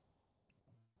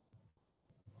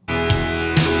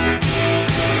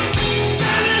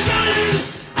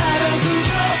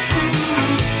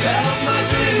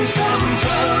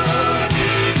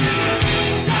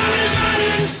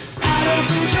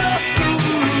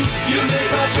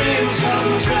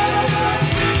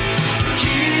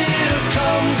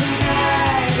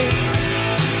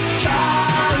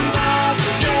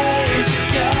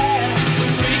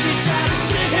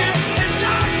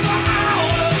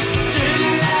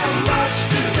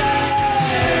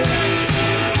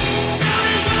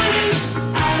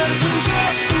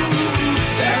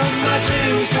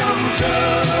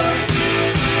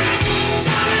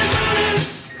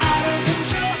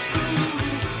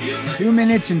 Two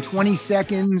minutes and 20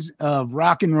 seconds of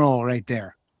rock and roll right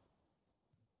there.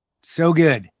 So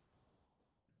good.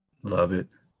 Love it.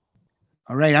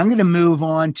 All right, I'm going to move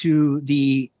on to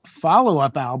the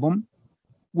follow-up album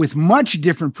with much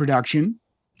different production.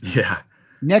 Yeah.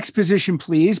 Next Position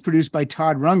Please, produced by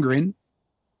Todd Rundgren.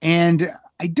 And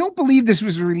I don't believe this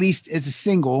was released as a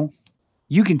single.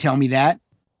 You can tell me that.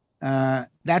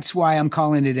 That's why I'm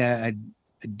calling it a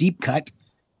deep cut.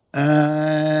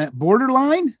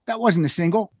 Borderline, that wasn't a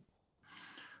single.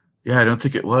 Yeah, I don't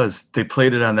think it was. They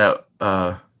played it on that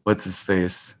what's his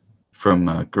face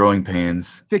from Growing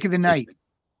Pains, Thick of the Night.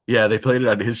 Yeah, they played it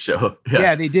on his show.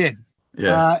 Yeah, they did.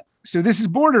 Yeah. So this is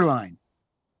Borderline.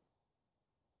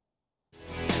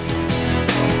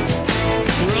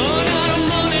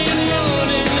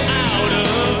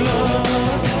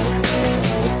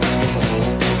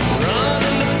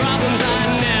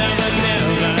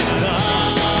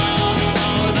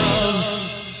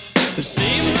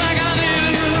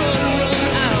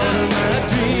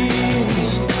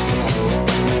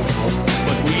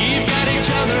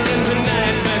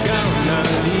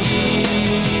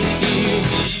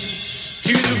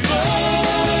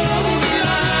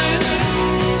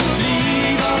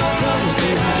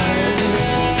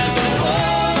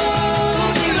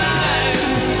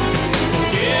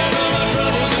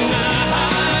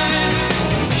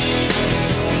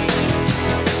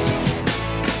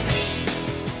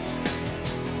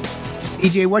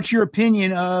 EJ, what's your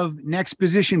opinion of Next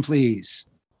Position Please?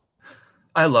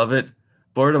 I love it.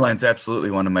 Borderline's absolutely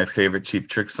one of my favorite Cheap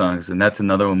Trick songs, and that's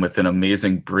another one with an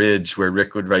amazing bridge where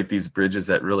Rick would write these bridges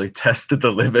that really tested the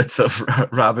limits of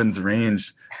Robin's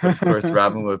range. Of course,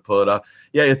 Robin would pull it off.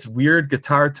 Yeah, it's weird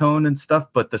guitar tone and stuff,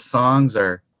 but the songs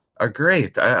are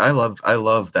great. I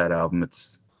love that album.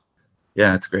 It's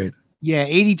great. Yeah,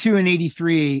 82 and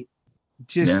 83,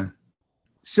 just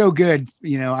so good.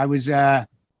 You know, I was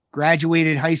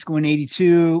graduated high school in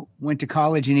 82, went to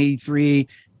college in 83,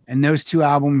 and those two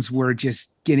albums were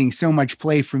just getting so much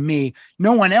play from me.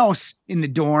 No one else in the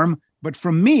dorm, but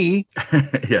from me.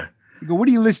 Yeah. I go, what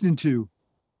are you listening to?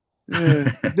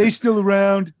 They still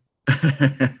around?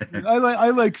 I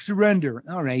like Surrender.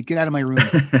 All right, get out of my room.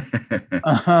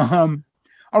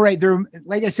 All right, there.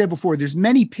 Like I said before, there's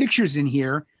many pictures in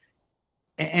here.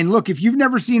 And look, if you've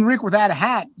never seen Rick without a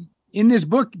hat, in this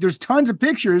book, there's tons of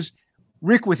pictures.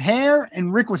 Rick with hair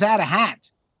and Rick without a hat.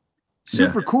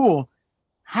 Super cool.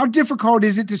 How difficult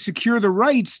is it to secure the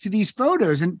rights to these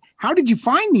photos? And how did you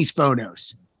find these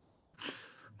photos?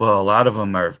 Well, a lot of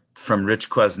them are from Rich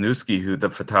Kwasniewski, who the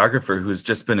photographer, who's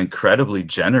just been incredibly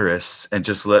generous and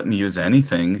just let me use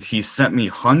anything. He sent me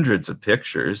hundreds of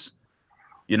pictures.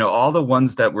 You know, all the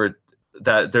ones that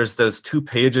there's those 2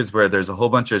 pages where there's a whole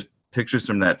bunch of pictures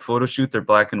from that photo shoot. They're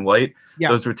black and white. Yeah.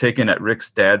 Those were taken at Rick's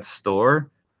dad's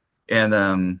store.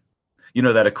 And, you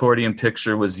know, that accordion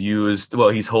picture was used. Well,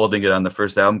 he's holding it on the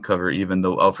first album cover, even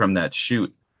though from that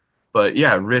shoot. But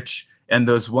yeah, Rich, and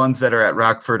those ones that are at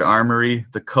Rockford Armory,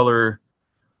 the color,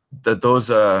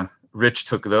 Rich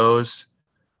took those.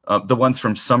 The ones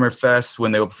from Summerfest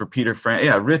when they opened for Peter Frank.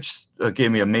 Yeah, Rich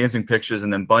gave me amazing pictures,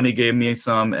 and then Bunny gave me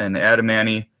some, and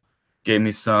Adamani gave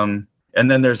me some. And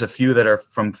then there's a few that are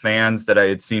from fans that I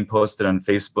had seen posted on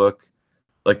Facebook.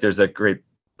 Like there's that great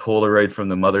Polaroid from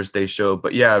the Mother's Day show.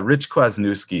 But yeah, Rich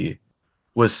Kwasniewski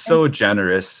was so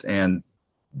generous and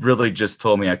really just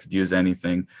told me I could use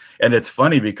anything. And it's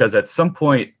funny because at some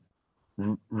point,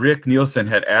 Rick Nielsen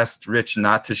had asked Rich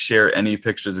not to share any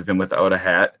pictures of him without a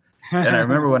hat. And I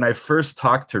remember when I first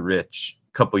talked to Rich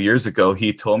a couple years ago,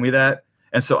 he told me that.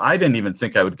 And so I didn't even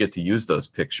think I would get to use those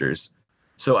pictures.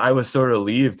 So I was so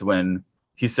relieved when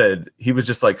he said, he was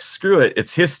just like, screw it,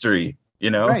 it's history, you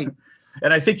know? Right.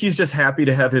 And I think he's just happy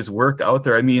to have his work out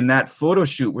there. I mean, that photo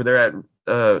shoot where they're at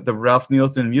the Ralph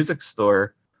Nielsen Music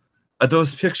Store,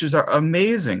 those pictures are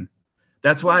amazing.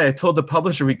 That's why I told the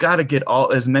publisher, we got to get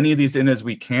as many of these in as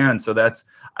we can. So that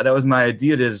was my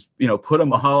idea, is, you know, put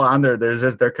them all on there.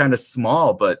 They're kind of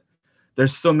small, but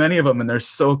there's so many of them and they're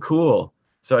so cool.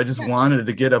 So I just wanted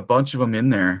to get a bunch of them in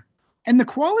there. And the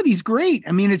quality's great.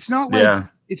 I mean, it's not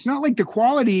like the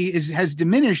quality has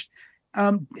diminished.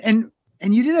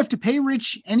 And you didn't have to pay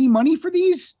Rich any money for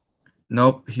these?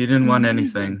 Nope, he didn't want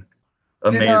anything.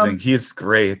 Amazing. He's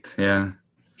great. Yeah.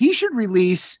 He should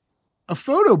release a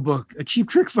photo book, a Cheap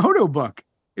Trick photo book,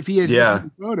 if he has these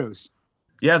many photos.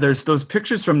 Yeah, there's those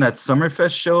pictures from that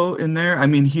Summerfest show in there. I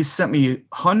mean, he sent me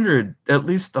at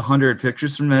least 100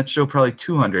 pictures from that show, probably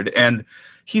 200. And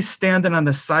he's standing on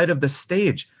the side of the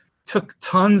stage, took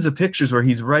tons of pictures where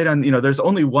he's right on, you know, there's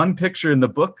only one picture in the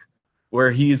book where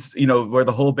he's, you know, where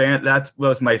the whole band, that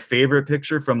was my favorite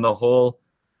picture from the whole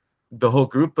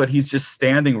group, but he's just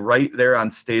standing right there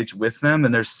on stage with them.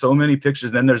 And there's so many pictures.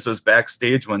 And then there's those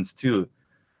backstage ones too.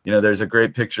 You know, there's a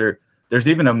great picture. There's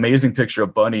even an amazing picture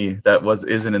of Bunny that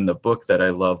isn't in the book that I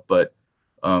love, but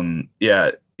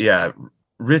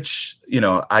Rich, you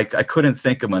know, I couldn't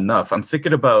thank him enough. I'm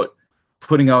thinking about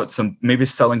putting out maybe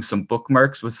selling some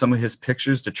bookmarks with some of his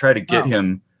pictures to try to get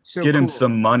him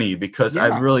some money, because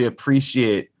I really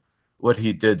appreciate what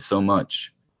he did so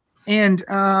much. And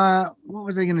what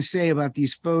was I going to say about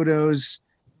these photos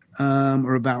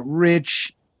or about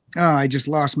Rich? Oh, I just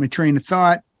lost my train of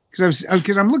thought because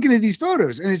I'm looking at these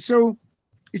photos and it's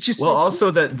just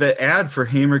also the ad for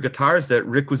Hamer Guitars that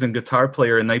Rick was in Guitar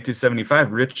Player in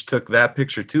 1975. Rich took that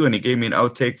picture too, and he gave me an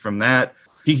outtake from that.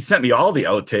 He sent me all the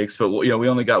outtakes, but you know, we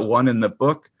only got one in the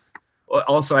book.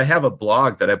 Also, I have a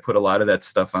blog that I put a lot of that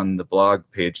stuff on the blog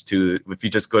page too. If you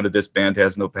just go to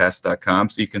thisbandhasnopast.com,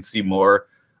 so you can see more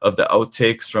of the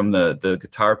outtakes from the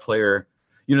Guitar Player.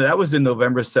 You know, that was in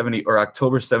November 70 or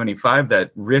October 75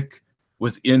 that Rick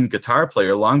was in Guitar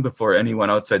Player long before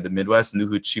anyone outside the Midwest knew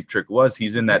who Cheap Trick was.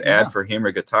 He's in that ad for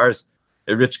Hamer Guitars.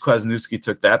 And Rich Kwasniewski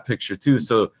took that picture too.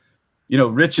 So, you know,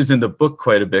 Rich is in the book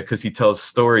quite a bit because he tells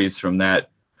stories from that.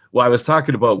 Well, I was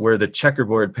talking about where the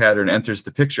checkerboard pattern enters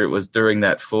the picture. It was during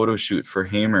that photo shoot for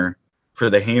Hamer, for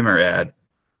the Hamer ad.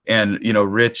 And, you know,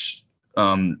 Rich,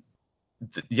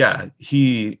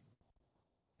 he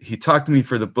talked to me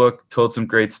for the book, told some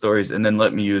great stories, and then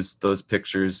let me use those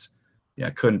pictures. Yeah,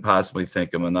 I couldn't possibly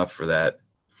thank him enough for that.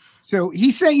 So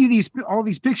he sent you all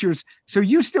these pictures. So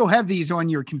you still have these on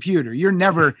your computer. You're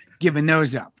never giving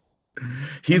those up.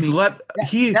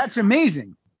 That's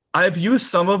amazing. I've used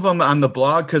some of them on the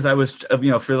blog because I was, you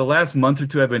know, for the last month or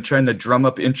two, I've been trying to drum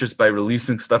up interest by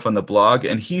releasing stuff on the blog.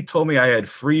 And he told me I had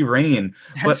free reign,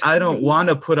 but I don't want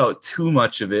to put out too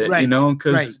much of it, you know,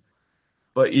 because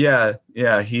But yeah,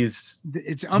 It's he's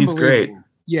unbelievable. great.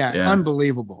 Yeah,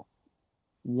 unbelievable.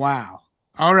 Wow.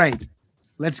 All right.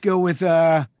 Let's go with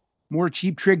more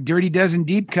Cheap Trick, Dirty Dozen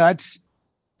deep cuts.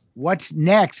 What's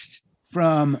next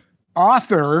from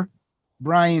author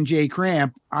Brian J.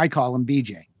 Cramp? I call him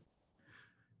BJ.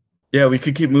 Yeah, we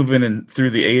could keep moving in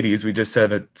through the 80s. We just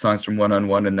said songs from One on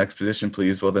One and Next Position,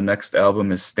 Please. Well, the next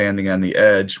album is Standing on the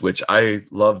Edge, which I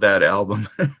love that album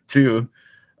too.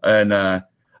 And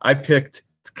I picked,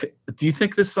 do you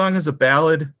think this song is a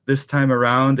ballad this time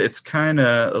around? It's kind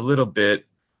of a little bit.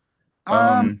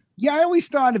 Yeah, I always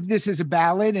thought of this as a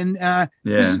ballad, and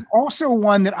this is also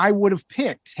one that I would have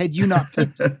picked had you not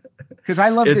picked it, because I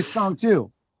love this song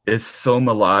too. It's so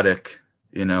melodic,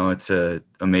 it's a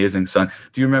amazing song.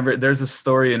 Do you remember there's a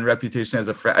story in Reputation as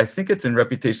a I think it's in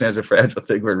Reputation as a Fragile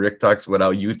Thing where Rick talks about how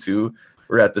you two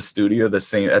were at the studio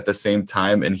at the same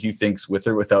time, and he thinks With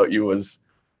or Without You was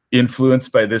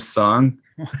influenced by this song.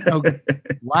 Okay.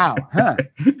 Wow. Huh.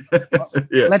 Well,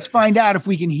 yeah. Let's find out if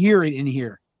we can hear it in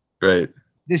here. Right.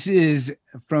 This is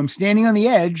from Standing on the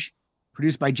Edge,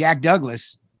 produced by Jack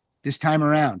Douglas, this time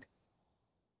around.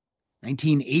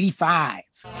 1985.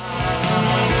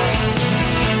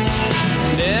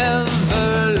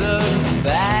 Never look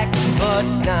back, but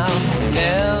now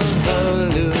never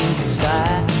lose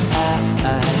sight of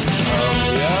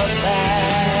your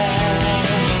past.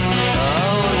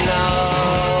 Oh no,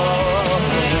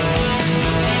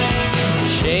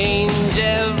 change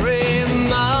every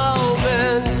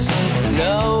moment,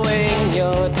 knowing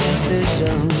your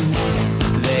decisions,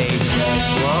 they just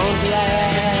won't last.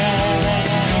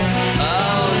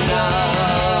 Oh no.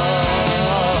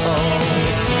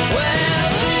 Well,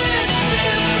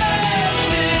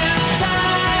 this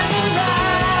time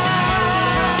around,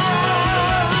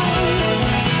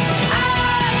 I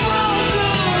won't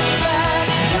look back,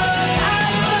 'cause I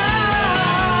found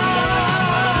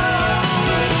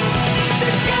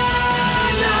the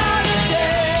gone are the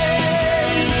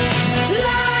days,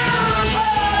 long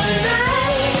for the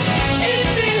night. It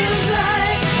feels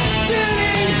like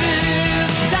turning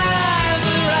this time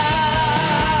around.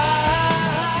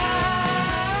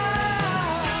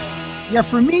 Yeah,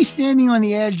 for me, Standing on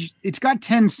the Edge, it's got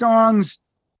 10 songs.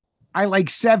 I like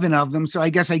 7 of them, so I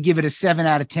guess I give it a 7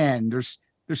 out of 10. There's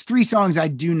 3 songs I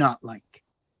do not like.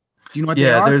 Do you know what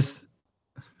they are? There's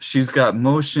She's Got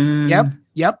Motion.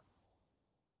 Yep.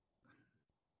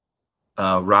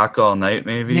 Rock All Night,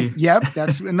 maybe. Yep,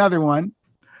 that's another one.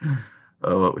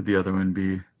 What would the other one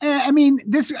be?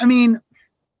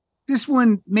 This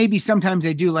one, maybe sometimes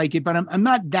I do like it, but I'm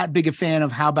not that big a fan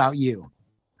of How About You?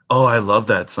 Oh, I love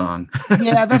that song.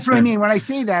 Yeah, that's what I mean. When I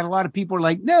say that, a lot of people are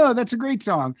like, no, that's a great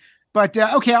song. But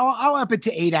okay, I'll up it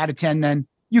to 8 out of 10 then.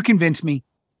 You convince me.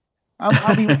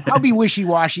 I'll be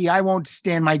wishy-washy. I won't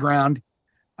stand my ground.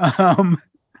 All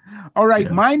right,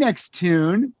 my next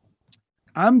tune,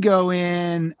 I'm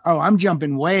jumping to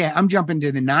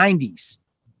the 90s.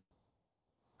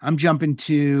 I'm jumping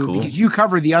to, because you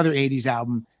cover the other 80s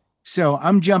album. So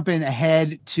I'm jumping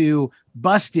ahead to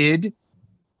Busted,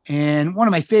 and one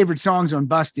of my favorite songs on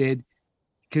Busted,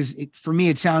 because for me,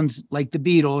 it sounds like the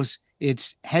Beatles.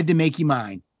 It's Had to Make You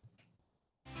Mine.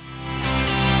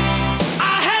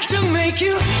 I had to make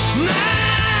you mine.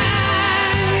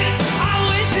 I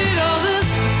wasted all this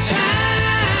time.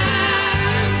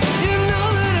 You know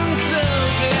that I'm so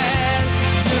glad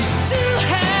just to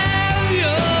have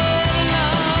your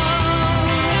love.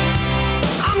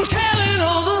 I'm telling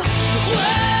all the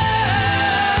world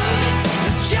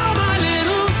that you're my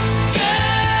little girl.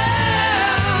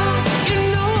 You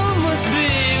know I must be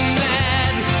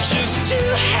mad just to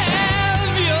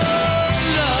have your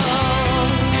love.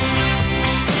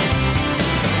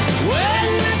 When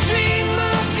I dream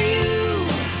of you,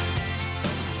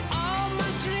 all my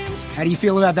dreams. How do you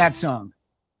feel about that song?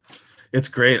 It's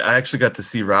great. I actually got to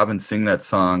see Robin sing that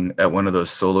song at one of those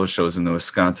solo shows in the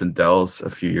Wisconsin Dells a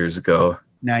few years ago.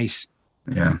 Nice.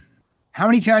 Yeah. How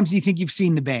many times do you think you've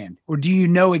seen the band, or do you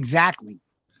know exactly?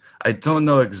 I don't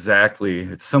know exactly.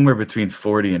 It's somewhere between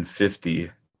 40 and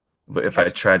 50. But if I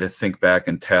try to think back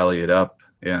and tally it up,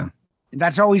 yeah.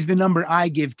 That's always the number I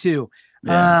give too.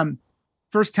 Yeah.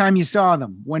 First time you saw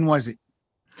them, when was it?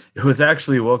 It was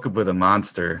actually Woke Up With a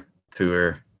Monster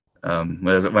tour. When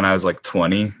I was like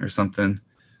 20 or something,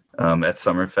 at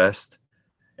Summerfest.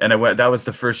 And that was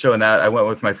the first show, and that I went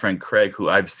with my friend Craig, who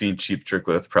I've seen Cheap Trick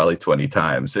with probably 20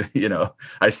 times.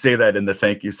 I say that in the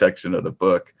thank you section of the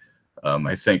book.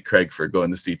 I thank Craig for going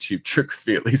to see Cheap Trick with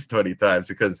me at least 20 times,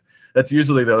 because that's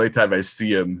usually the only time I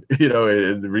see him,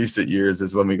 in the recent years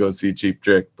is when we go see Cheap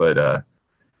Trick. But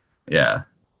yeah.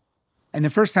 And the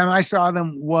first time I saw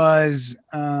them was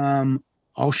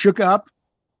All Shook Up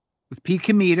with Pete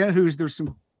Comita, there's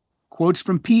some quotes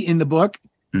from Pete in the book,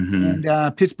 Mhm.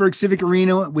 and Pittsburgh Civic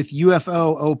Arena with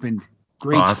UFO opened.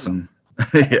 Great. Awesome.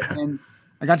 Yeah. And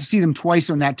I got to see them twice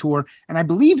on that tour. And I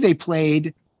believe they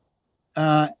played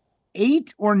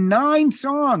 8 or 9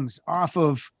 songs off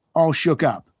of All Shook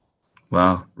Up.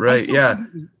 Wow. Right. Yeah.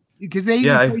 Because they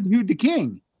even played Who the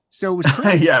King. So it was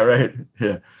crazy. Yeah. Right.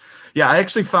 Yeah. Yeah. I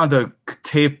actually found a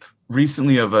tape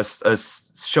recently of a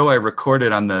show I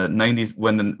recorded on the 90s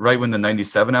when the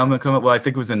 97 album came out. Well, I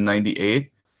think it was in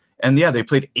 98. And yeah, they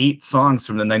played 8 songs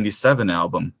from the 97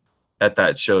 album at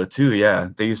that show too. Yeah.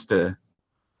 They used to,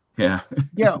 yeah.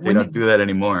 Yeah. They don't do that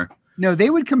anymore. No, they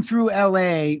would come through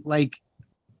LA like,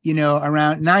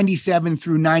 around 97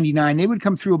 through 99. They would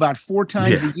come through about 4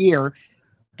 times a year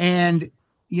and,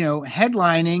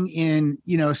 headlining in,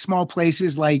 small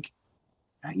places like,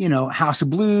 House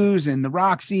of Blues and the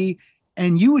Roxy,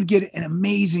 and you would get an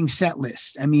amazing set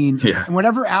list. I mean, and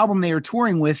whatever album they were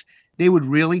touring with, they would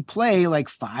really play like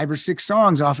 5 or 6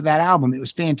 songs off of that album. It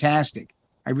was fantastic.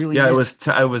 I really I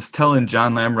was telling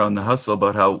John Lammer on The Hustle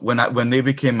about how when they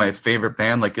became my favorite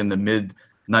band, like in the mid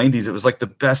 90s, it was like the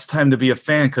best time to be a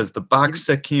fan because the box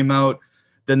set came out.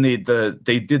 Then they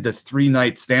did the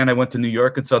 3-night stand. I went to New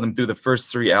York and saw them do the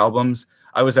first 3 albums.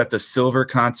 I was at the Silver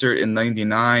concert in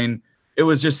 99. It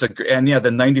was just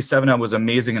the 97 album was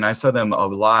amazing. And I saw them a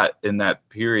lot in that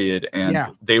period and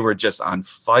they were just on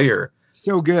fire.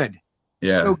 So good.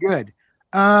 Yeah. So good.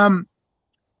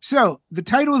 So the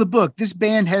title of the book, This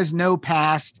Band Has No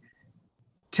Past.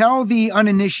 Tell the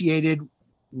uninitiated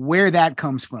where that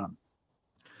comes from.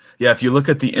 Yeah, if you look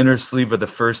at the inner sleeve of the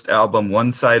first album,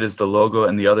 one side is the logo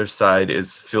and the other side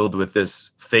is filled with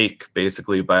this fake,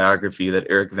 basically, biography that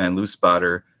Eric Van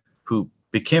Loosbatter, who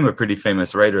became a pretty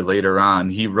famous writer later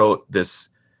on, he wrote this.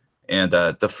 And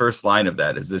the first line of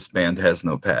that is, "This band has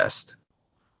no past."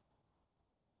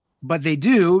 But they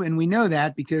do, and we know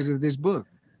that because of this book.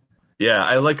 Yeah,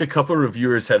 I like a couple of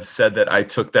reviewers have said that I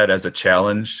took that as a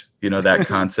challenge, that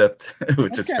concept,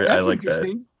 which I like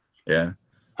that. Yeah.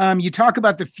 You talk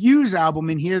about the Fuse album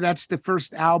in here. That's the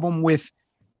first album with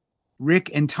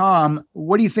Rick and Tom.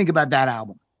 What do you think about that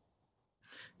album?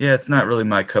 Yeah, it's not really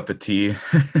my cup of tea.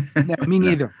 No, me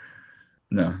neither.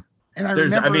 No. And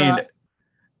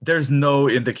there's no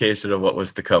indication of what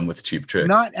was to come with Cheap Trick.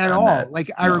 Not at all.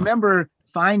 I remember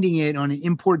finding it on an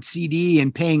import CD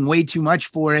and paying way too much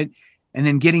for it, and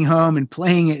then getting home and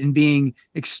playing it and being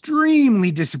extremely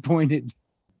disappointed.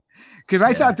 Because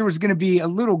I thought there was going to be a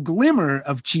little glimmer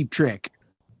of Cheap Trick.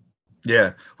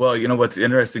 Yeah. Well, what's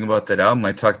interesting about that album,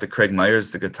 I talked to Craig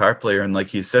Myers, the guitar player, and like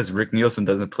he says, Rick Nielsen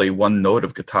doesn't play one note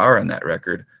of guitar on that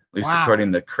record, at least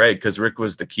according to Craig, because Rick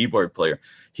was the keyboard player.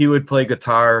 He would play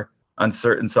guitar on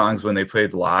certain songs when they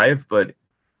played live, but,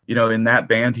 in that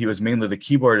band, he was mainly the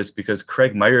keyboardist because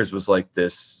Craig Myers was like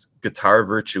this guitar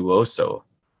virtuoso.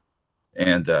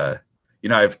 And,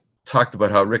 I've talked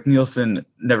about how Rick Nielsen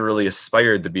never really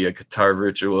aspired to be a guitar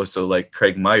virtuoso like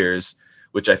Craig Myers,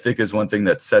 which I think is one thing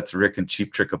that sets Rick and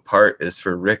Cheap Trick apart. Is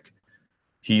for Rick,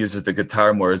 he uses the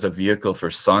guitar more as a vehicle for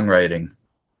songwriting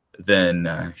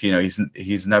than,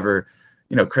 he's never,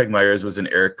 Craig Myers was an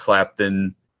Eric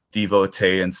Clapton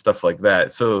devotee and stuff like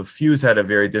that. So Fuse had a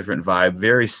very different vibe,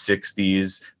 very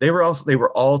 60s. They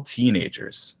were all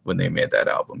teenagers when they made that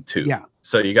album too. Yeah.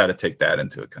 So you got to take that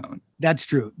into account. That's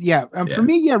true. Yeah. For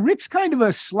me, Rick's kind of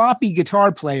a sloppy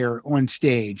guitar player on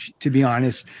stage, to be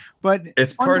honest, but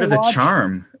it's part of the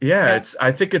charm. Yeah.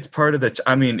 I think it's part of the,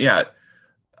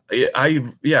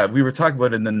 we were talking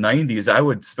about in the 90s, I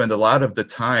would spend a lot of the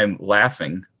time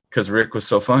laughing because Rick was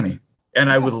so funny. And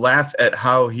I would laugh at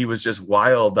how he was just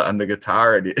wild on the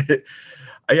guitar. And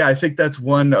I think that's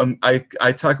one. I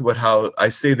talk about how I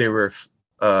say they were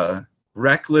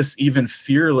reckless, even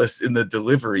fearless in the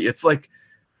delivery. It's like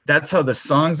that's how the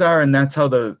songs are, and that's how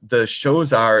the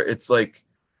shows are. It's like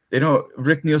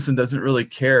Rick Nielsen doesn't really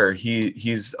care.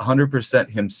 He's 100%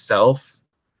 himself.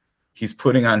 He's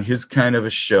putting on his kind of a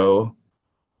show,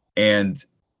 and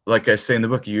like I say in the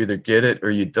book, you either get it or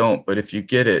you don't. But if you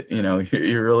get it,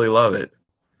 you really love it.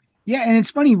 Yeah. And it's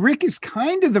funny. Rick is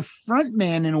kind of the front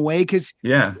man in a way because he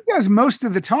does most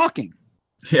of the talking.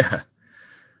 Yeah.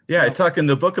 Yeah. I talk in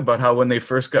the book about how when they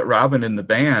first got Robin in the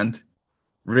band,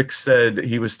 Rick said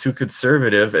he was too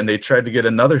conservative and they tried to get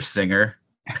another singer,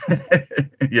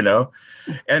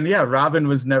 and Robin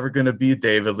was never going to be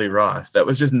David Lee Roth. That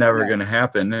was just never going to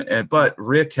happen. But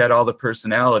Rick had all the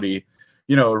personality.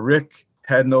 Rick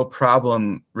had no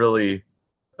problem really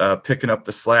picking up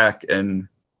the slack and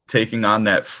taking on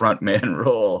that front man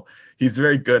role. He's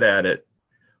very good at it.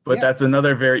 But that's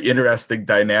another very interesting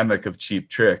dynamic of Cheap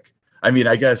Trick. I mean,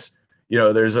 I guess,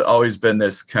 there's always been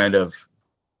this kind of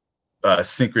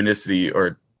synchronicity,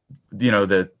 or,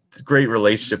 the great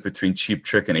relationship between Cheap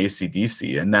Trick and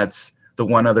AC/DC. And that's the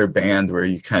one other band where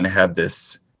you kind of have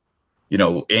this,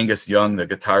 Angus Young, the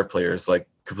guitar player, is like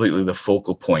completely the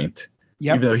focal point.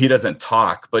 Yep. Even though he doesn't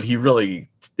talk, but he really,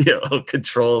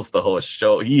 controls the whole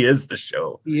show. He is the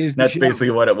show. That's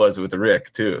basically what it was with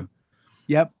Rick too.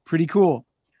 Yep. Pretty cool.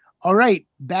 All right.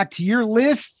 Back to your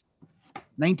list.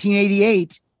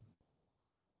 1988.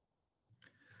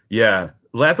 Yeah.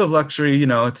 Lap of Luxury,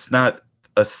 it's not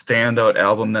a standout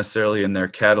album necessarily in their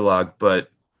catalog,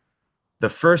 but the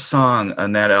first song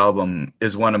on that album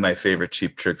is one of my favorite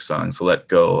Cheap Trick songs, Let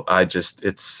Go.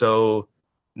 It's so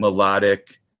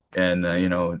melodic and,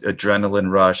 adrenaline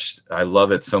rush. I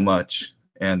love it so much.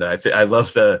 And I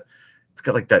love it's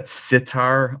got like that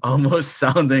sitar almost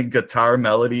sounding guitar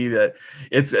melody that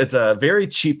it's a very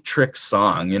Cheap Trick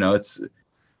song.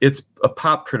 It's a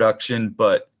pop production,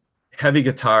 but heavy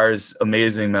guitars,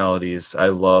 amazing melodies. I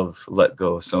love Let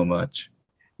Go so much.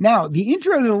 Now, the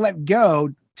intro to Let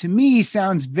Go to me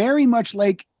sounds very much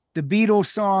like the Beatles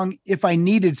song If I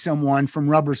Needed Someone from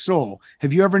Rubber Soul.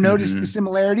 Have you ever noticed the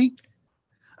similarity?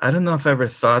 I don't know if I ever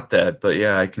thought that, but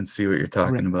yeah, I can see what you're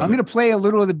talking about. I'm going to play a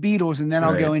little of the Beatles and then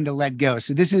I'll go into Let Go.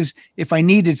 So this is If I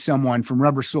Needed Someone from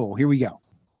Rubber Soul. Here we go.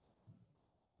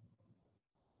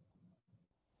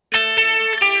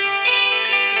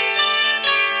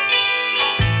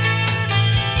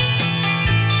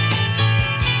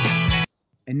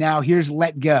 And now here's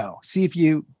Let Go. See if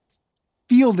you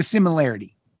feel the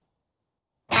similarity.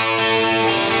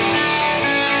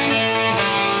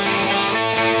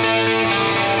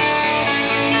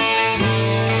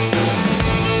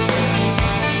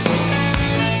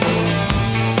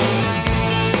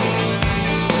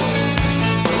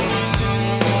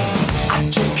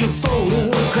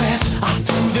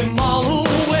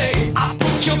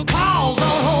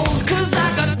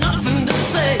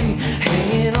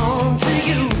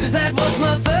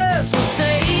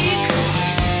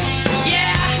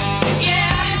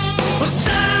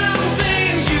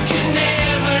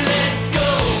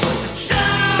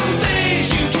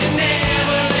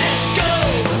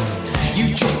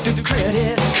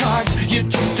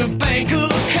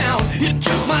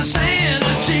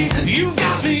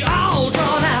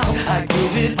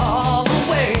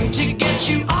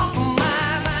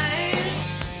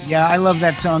 Yeah, I love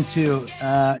that song too.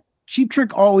 Cheap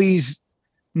Trick always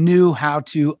knew how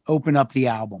to open up the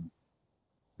album.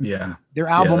 Yeah. Their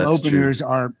album openers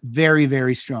are very,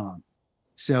 very strong.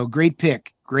 So great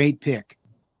pick. Great pick.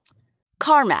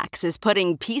 CarMax is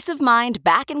putting peace of mind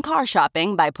back in car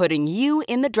shopping by putting you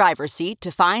in the driver's seat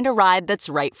to find a ride that's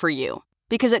right for you.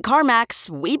 Because at CarMax,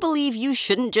 we believe you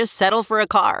shouldn't just settle for a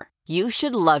car. You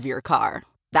should love your car.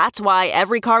 That's why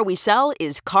every car we sell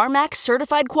is CarMax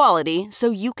certified quality,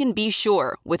 so you can be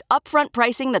sure with upfront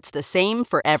pricing that's the same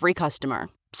for every customer.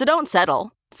 So don't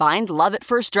settle. Find love at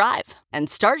first drive and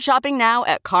start shopping now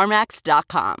at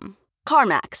CarMax.com.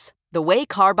 CarMax, the way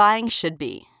car buying should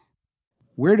be.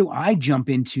 Where do I jump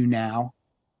into now?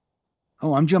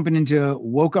 Oh, I'm jumping into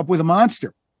Woke Up with a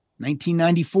Monster,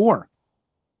 1994.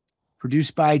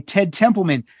 Produced by Ted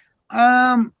Templeman.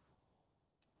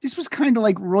 This was kind of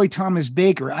like Roy Thomas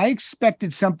Baker. I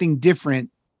expected something different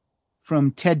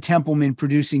from Ted Templeman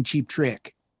producing Cheap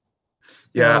Trick.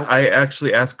 Yeah, I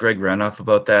actually asked Greg Renoff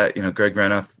about that. Greg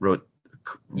Renoff wrote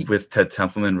with Ted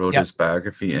Templeman, wrote his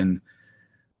biography, and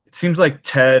it seems like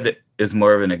Ted is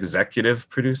more of an executive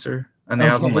producer on the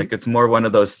album. Like it's more one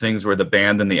of those things where the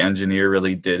band and the engineer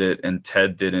really did it, and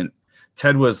Ted didn't.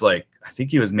 Ted was like, I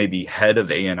think he was maybe head of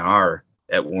A&R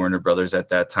at Warner Brothers at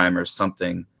that time or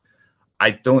something. I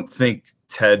don't think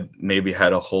Ted maybe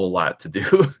had a whole lot to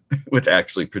do with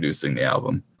actually producing the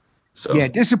album. So yeah,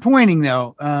 disappointing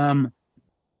though.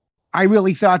 I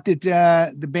really thought that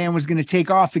the band was going to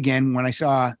take off again when I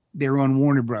saw they were on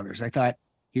Warner Brothers. I thought,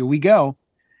 here we go.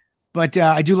 But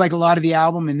I do like a lot of the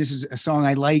album, and this is a song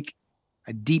I like.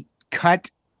 A deep cut,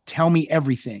 Tell Me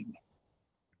Everything.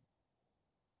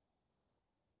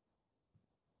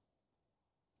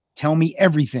 Tell Me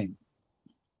Everything.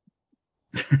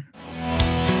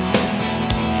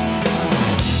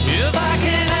 If I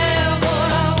can have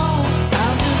what I want,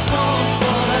 I just want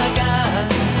what I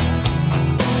got.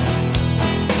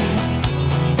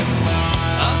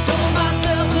 I've told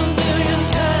myself a million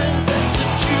times that's the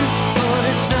truth, but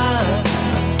it's not.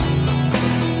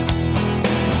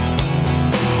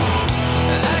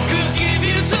 I could give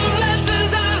you some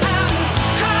lessons on how to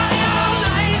cry all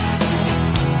night.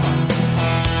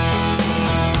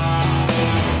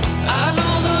 I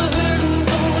know the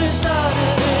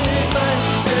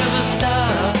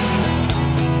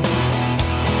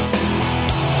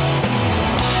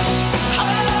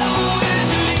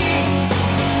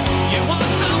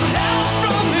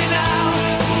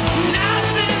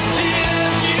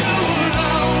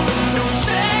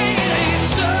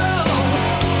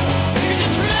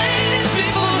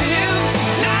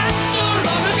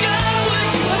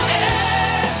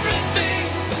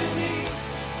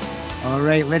All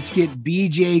right, let's get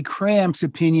BJ Cramp's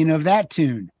opinion of that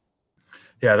tune.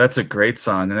 Yeah, that's a great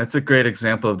song. And that's a great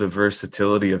example of the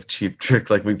versatility of Cheap Trick.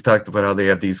 Like we've talked about how they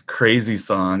have these crazy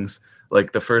songs,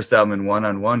 like the first album in One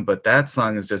on One, but that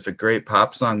song is just a great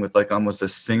pop song with like almost a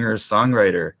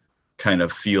singer-songwriter kind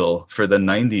of feel for the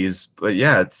 90s. But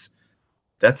yeah,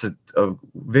 that's a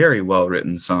very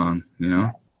well-written song, you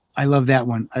know? I love that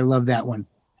one.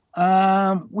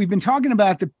 We've been talking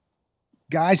about the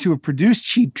guys who have produced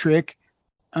Cheap Trick.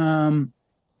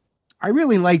 I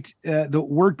really liked the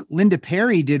work Linda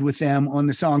Perry did with them on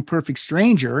the song Perfect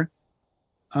Stranger.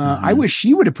 I wish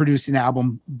she would have produced an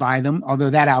album by them, although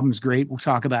that album's great. We'll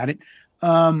talk about it.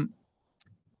 Are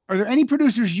there any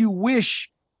producers you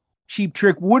wish Cheap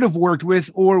Trick would have worked with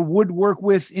or would work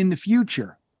with in the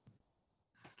future?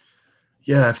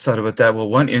 Yeah, I've thought about that. Well,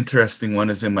 one interesting one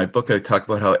is in my book. I talk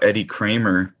about how Eddie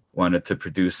Kramer wanted to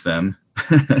produce them,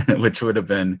 which would have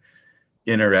been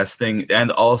interesting.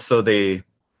 And also there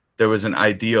was an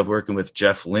idea of working with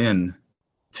Jeff Lynne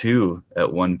too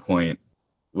at one point,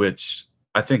 which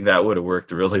I think that would have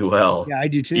worked really well. Yeah, I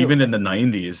do too. Even in the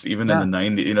 90s, in the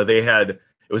 90s, you know, it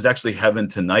was actually Heaven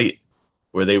Tonight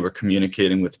where they were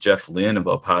communicating with Jeff Lynne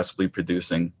about possibly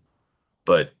producing.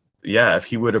 But yeah, if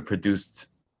he would have produced,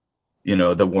 you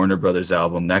know, the Warner Brothers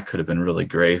album, that could have been really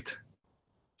great.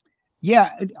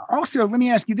 Yeah. Also, let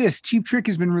me ask you this. Cheap Trick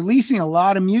has been releasing a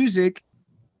lot of music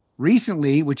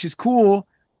recently, which is cool.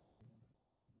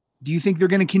 Do you think they're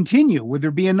going to continue? Would there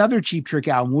be another Cheap Trick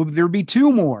album? Would there be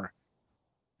two more?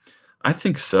 I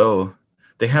think so.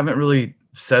 They haven't really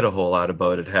said a whole lot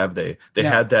about it, have they? They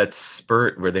had that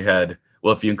spurt where they had,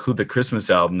 well, if you include the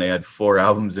Christmas album, they had 4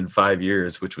 albums in 5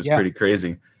 years, which was pretty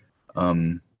crazy.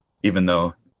 Even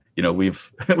though, you know,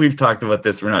 we've talked about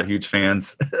this, we're not huge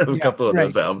fans of a couple of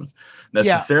those albums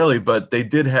necessarily, but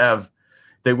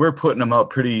they were putting them out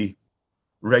pretty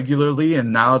regularly,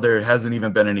 and now there hasn't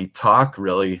even been any talk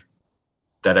really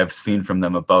that I've seen from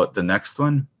them about the next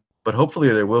one, but hopefully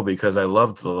there will be, because I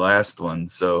loved the last one.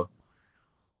 So,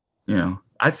 you know,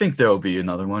 I think there will be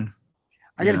another one.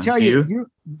 I got to tell you,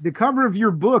 the cover of your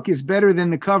book is better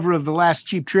than the cover of the last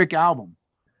Cheap Trick album.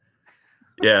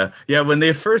 Yeah. When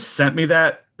they first sent me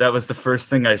that was the first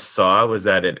thing I saw, was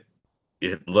that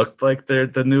it looked like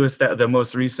the newest, the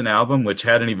most recent album, which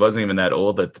wasn't even that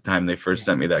old at the time they first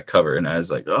sent me that cover. And I was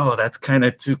like, oh, that's kind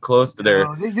of too close to their.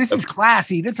 This is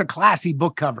classy. That's a classy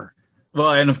book cover.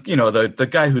 Well, and you know, the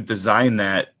guy who designed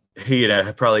that, he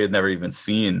probably had never even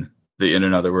seen the In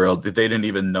Another World. They didn't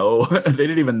even know. They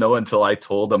didn't even know until I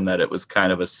told them that it was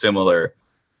kind of a similar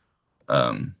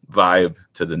vibe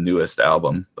to the newest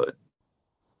album. But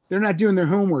they're not doing their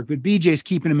homework, but BJ's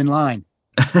keeping them in line.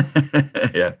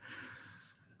 Yeah.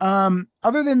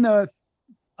 Other than the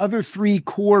other 3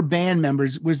 core band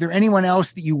members, was there anyone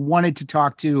else that you wanted to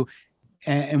talk to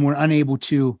and were unable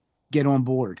to get on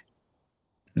board?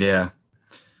 Yeah.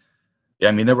 I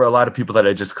mean, there were a lot of people that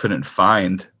I just couldn't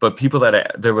find, but people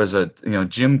there was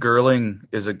Jim Gerling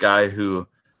is a guy who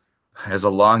has a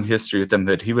long history with them,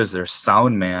 that he was their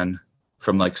sound man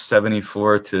from like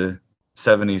 74 to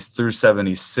 70s through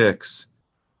 76.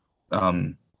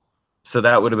 So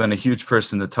that would have been a huge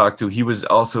person to talk to. He was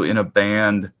also in a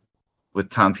band with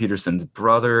Tom Peterson's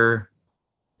brother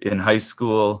in high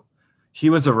school. He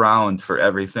was around for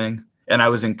everything, and I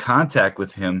was in contact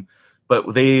with him, but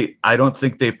I don't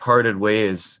think they parted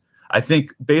ways. I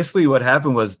think basically what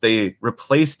happened was they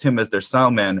replaced him as their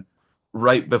sound man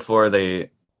right before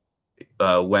they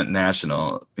went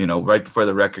national, you know, right before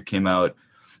the record came out.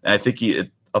 And I think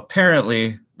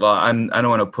apparently, well, I don't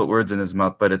want to put words in his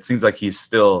mouth, but it seems like he's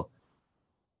still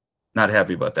not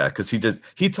happy about that, because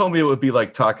he told me it would be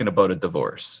like talking about a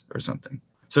divorce or something.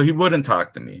 So he wouldn't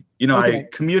talk to me. You know, okay. I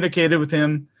communicated with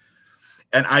him,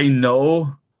 and I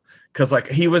know, because like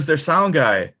he was their sound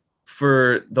guy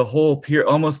for the whole period,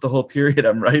 almost the whole period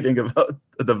I'm writing about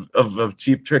of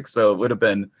Cheap Trick. So it would have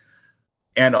been,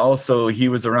 and also he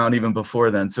was around even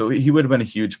before then. So he would have been a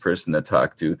huge person to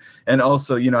talk to. And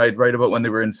also, you know, I'd write about when they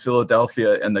were in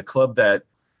Philadelphia, and the club that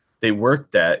they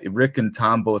worked at, Rick and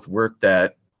Tom both worked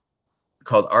at,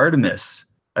 called Artemis.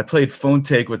 I played phone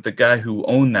tag with the guy who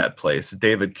owned that place,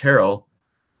 David Carroll.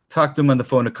 Talked to him on the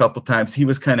phone a couple times. He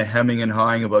was kind of hemming and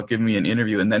hawing about giving me an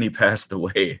interview, and then he passed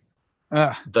away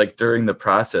like during the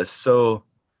process. So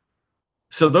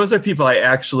those are people I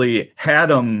actually had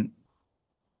them,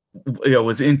 you know,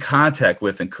 was in contact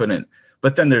with and couldn't.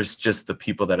 But then there's just the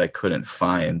people that I couldn't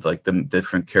find, like the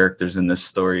different characters in this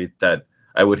story that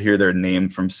I would hear their name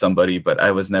from somebody, but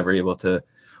I was never able to.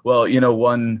 Well, you know,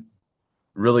 one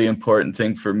really important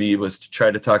thing for me was to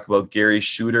try to talk about Gary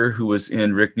Shooter, who was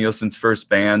in Rick Nielsen's first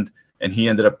band, and he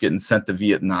ended up getting sent to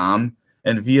Vietnam.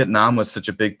 And Vietnam was such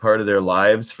a big part of their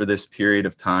lives for this period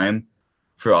of time,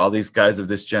 for all these guys of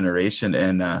this generation.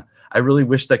 And I really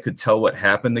wished I could tell what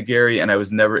happened to Gary, and I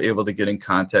was never able to get in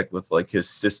contact with like his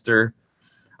sister.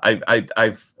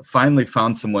 I've finally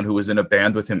found someone who was in a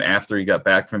band with him after he got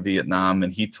back from Vietnam,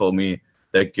 and he told me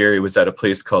that Gary was at a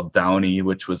place called Downey,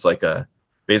 which was like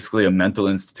basically a mental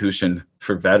institution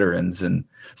for veterans. And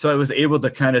so I was able to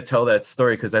kind of tell that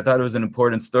story because I thought it was an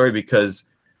important story because,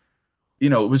 you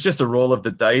know, it was just a roll of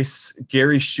the dice.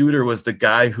 Gary Shooter was the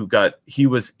guy he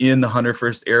was in the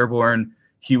 101st Airborne.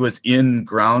 He was in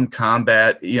ground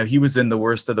combat. You know, he was in the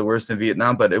worst of the worst in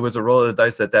Vietnam, but it was a roll of the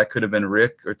dice that could have been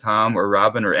Rick or Tom or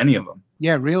Robin or any of them.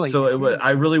 Yeah, really. So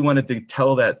I really wanted to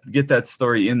get that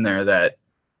story in there,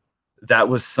 that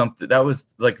was something that was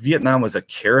like Vietnam was a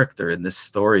character in this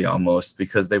story almost,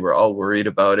 because they were all worried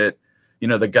about it. You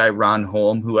know, the guy Ron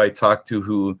Holm, who I talked to,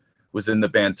 who was in the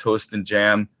band Toast and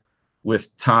Jam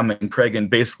with Tom and Craig,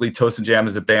 and basically Toast and Jam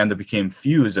is a band that became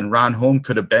Fuse, and Ron Holm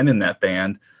could have been in that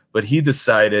band, but he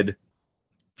decided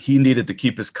he needed to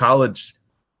keep his college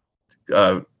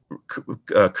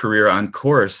career on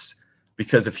course,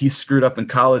 because if he screwed up in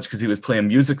college because he was playing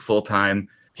music full time,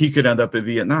 he could end up in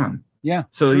Vietnam. Yeah.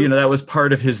 So, you know, that was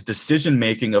part of his decision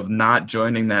making of not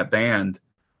joining that band,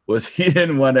 was he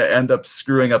didn't want to end up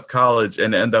screwing up college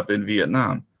and end up in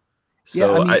Vietnam.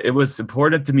 So it was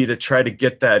important to me to try to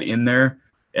get that in there.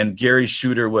 And Gary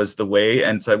Shooter was the way.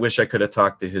 And so I wish I could have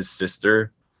talked to his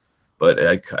sister, but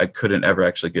I couldn't ever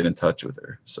actually get in touch with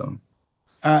her. So,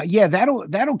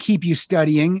 that'll keep you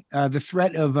studying the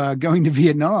threat of going to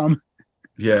Vietnam.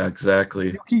 Yeah, exactly.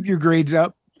 It'll keep your grades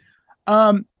up.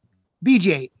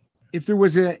 BJ, if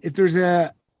there's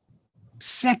a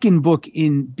second book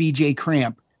in BJ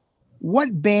Cramp,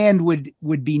 what band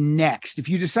would be next? If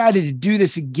you decided to do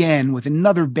this again with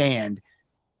another band,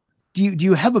 do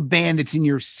you have a band that's in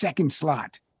your second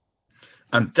slot?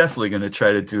 I'm definitely going to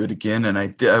try to do it again. And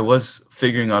I was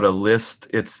figuring out a list.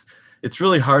 It's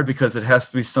really hard because it has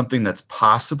to be something that's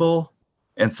possible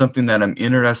and something that I'm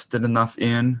interested enough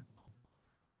in.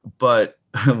 But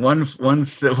one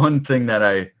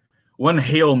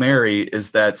Hail Mary is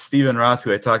that Stephen Roth,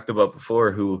 who I talked about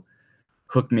before, who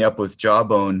hooked me up with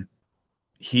Jawbone,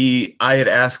 I had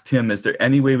asked him, is there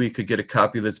any way we could get a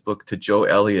copy of this book to Joe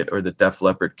Elliott or the Def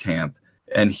Leppard camp?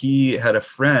 And he had a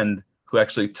friend who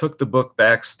actually took the book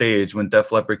backstage when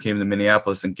Def Leppard came to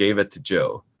Minneapolis and gave it to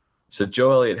Joe. So Joe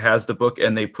Elliott has the book,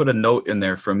 and they put a note in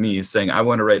there from me saying, I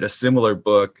want to write a similar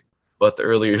book about the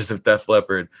early years of Def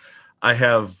Leppard. I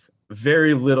have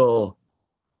very little,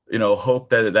 hope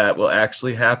that will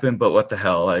actually happen, but what the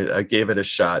hell? I gave it a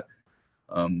shot.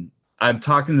 I'm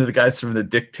talking to the guys from the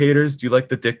Dictators. Do you like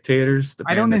the Dictators?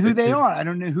 I don't know who they are. I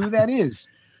don't know who that is.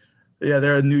 Yeah,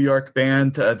 they're a New York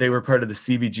band. They were part of the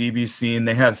CBGB scene.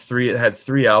 They had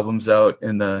three albums out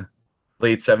in the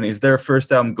late 70s. Their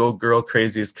first album, Go Girl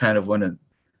Crazy, is kind of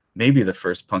maybe the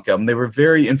first punk album. They were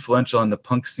very influential on the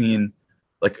punk scene,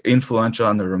 like influential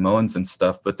on the Ramones and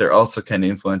stuff, but they're also kind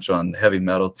of influential on heavy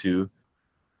metal too.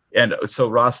 And so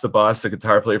Ross the Boss, the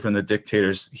guitar player from the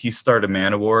Dictators, he started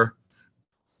Manowar.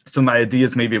 So my idea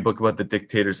is maybe a book about the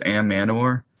Dictators and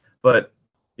Manowar, but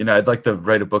I'd like to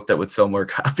write a book that would sell more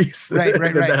copies.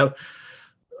 Right.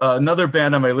 Another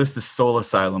band on my list is Soul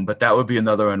Asylum, but that would be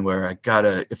another one where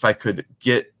if I could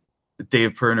get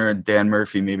Dave Pirner and Dan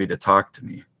Murphy maybe to talk to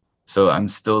me. So I'm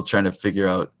still trying to figure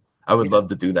out, I would love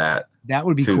to do that. That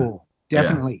would be cool.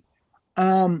 Definitely.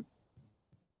 Yeah.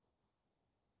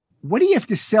 What do you have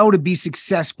to sell to be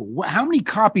successful? How many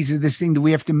copies of this thing do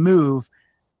we have to move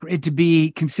for it to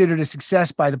be considered a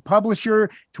success by the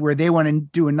publisher, to where they want to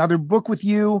do another book with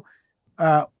you?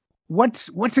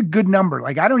 What's a good number?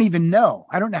 Like, I don't even know.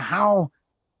 I don't know how.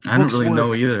 I don't really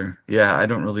know either. Yeah, I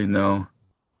don't really know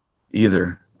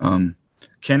either.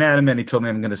 Ken Adam, he told me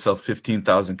I'm going to sell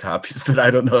 15,000 copies, but I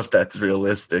don't know if that's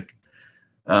realistic.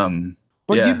 You'd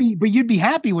be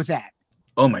happy with that.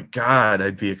 Oh my God,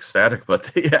 I'd be ecstatic about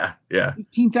that. Yeah.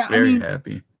 15,000. Very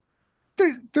happy.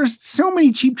 There's so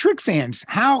many Cheap Trick fans.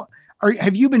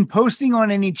 Have you been posting on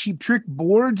any Cheap Trick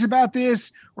boards about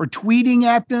this, or tweeting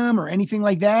at them, or anything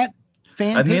like that?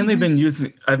 I've mainly been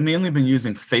using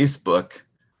Facebook.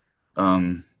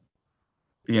 I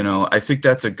think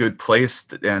that's a good place,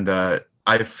 and I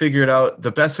figured out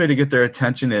the best way to get their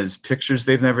attention is pictures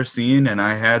they've never seen, and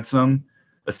I had some,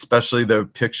 especially the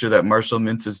picture that Marshall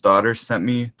Mintz's daughter sent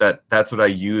me. That's what I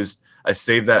used. I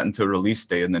saved that until release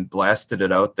day and then blasted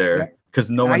it out there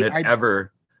because no one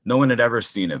had ever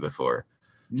seen it before.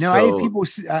 No, I had people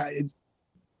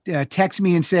text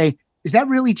me and say, "Is that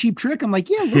really Cheap Trick?" I'm like,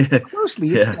 "Yeah, look closely.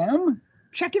 It's them.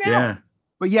 Check it out."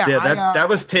 But yeah, Yeah, that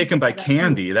was taken by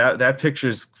Candy. That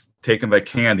picture's taken by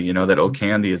Candy, you know, that Oh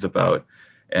Candy is about.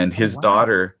 And his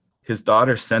daughter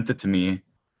sent it to me,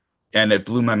 and it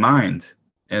blew my mind.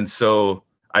 And so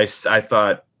I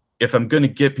thought, if I'm going to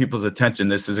get people's attention,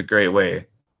 this is a great way.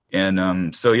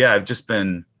 And so yeah, I've just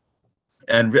been,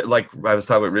 and like I was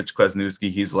talking about Rich Kwasniewski,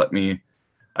 he's let me,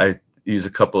 I use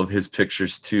a couple of his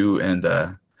pictures too. And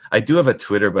I do have a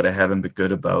Twitter, but I haven't been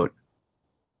good about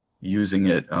using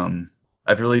it.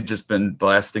 I've really just been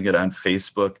blasting it on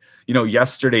Facebook. You know,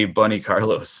 yesterday, Bunny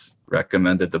Carlos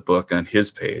recommended the book on his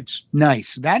page.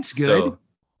 Nice. That's good. So,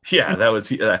 yeah, that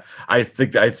was, I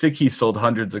think he sold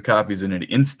hundreds of copies in an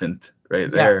instant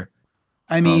right there.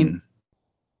 I mean,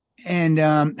 and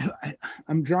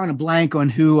I'm drawing a blank on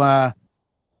who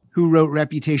wrote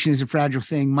Reputation is a Fragile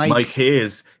Thing. Mike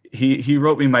Hayes. He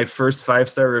wrote me my first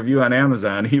 5-star review on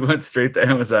Amazon. He went straight to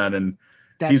Amazon, and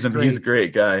he's a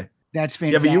great guy. That's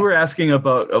fantastic. Yeah, but you were asking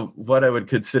about what I would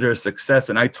consider a success,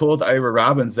 and I told Ira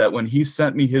Robbins that when he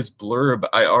sent me his blurb,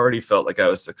 I already felt like I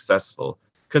was successful,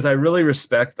 because I really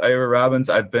respect Ira Robbins.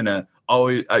 I've been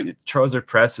Trouser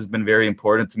Press has been very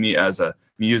important to me as a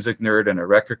music nerd and a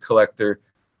record collector,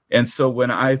 and so when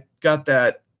I got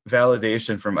that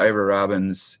validation from Ira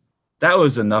Robbins, that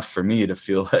was enough for me to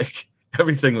feel like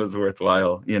everything was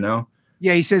worthwhile, you know?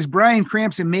 Yeah, he says Brian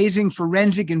Cramp's amazing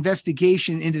forensic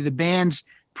investigation into the band's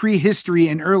prehistory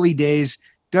and early days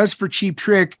does for Cheap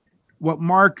Trick what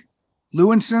Mark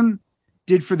Lewinson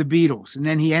did for the Beatles. And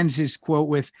then he ends his quote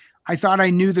with, I thought I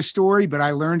knew the story, but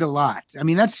I learned a lot. I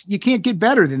mean, you can't get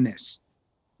better than this.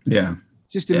 Yeah.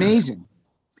 Just amazing.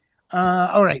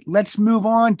 All right, let's move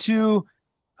on to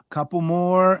a couple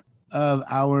more of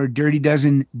our Dirty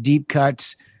Dozen deep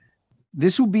cuts.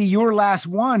 This will be your last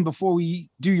one before we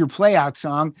do your play out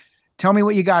song. Tell me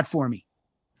what you got for me.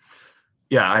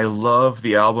 Yeah, I love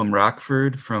the album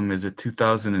Rockford from, is it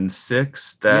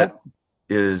 2006? That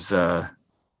is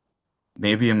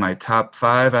maybe in my top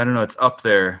 5. I don't know. It's up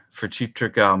there for Cheap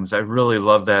Trick albums. I really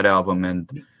love that album. And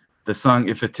the song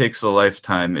If It Takes a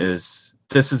Lifetime is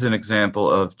an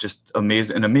example of just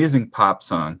an amazing pop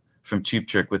song from Cheap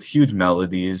Trick with huge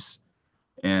melodies.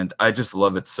 And I just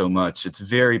love it so much. It's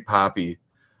very poppy.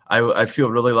 I feel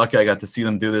really lucky I got to see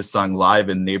them do this song live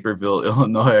in Naperville,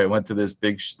 Illinois. I went to this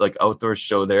big outdoor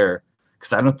show there,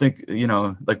 because I don't think, you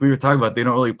know, like we were talking about, they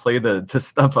don't really play the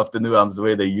stuff off the new albums the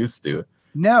way they used to.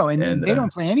 No, and they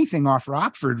don't play anything off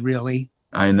Rockford, really.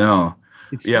 I know.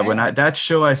 It's yeah, sad. when that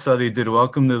show I saw, they did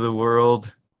Welcome to the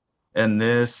World and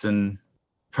this, and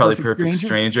probably Perfect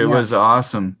Stranger. It was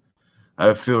awesome.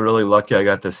 I feel really lucky I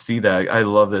got to see that. I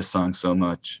love this song so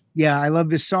much. Yeah, I love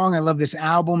this song. I love this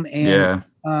album. And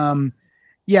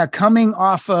coming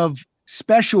off of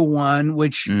Special One,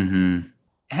 which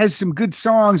has some good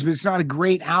songs, but it's not a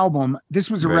great album. This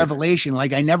was a revelation.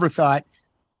 Like, I never thought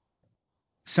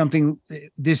something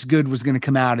this good was going to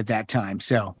come out at that time.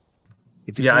 So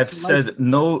I've said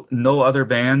no other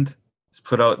band has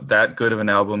put out that good of an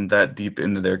album that deep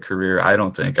into their career. I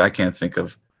can't think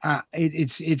of.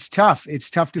 It's tough. It's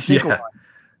tough to think of one.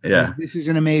 Yeah. This is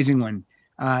an amazing one.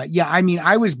 I mean,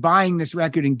 I was buying this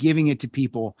record and giving it to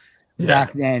people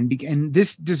back then, and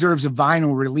this deserves a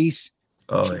vinyl release.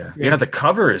 Oh yeah. Yeah. The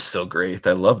cover is so great.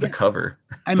 I love the cover.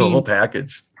 I mean, the whole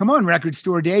package. Come on, Record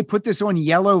Store Day. Put this on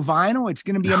yellow vinyl. It's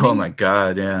going to be amazing. Oh my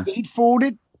God. Yeah.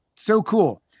 Gatefolded. So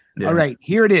cool. Yeah. All right,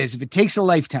 here it is. If It Takes a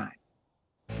Lifetime.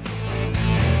 If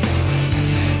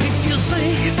you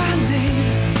say my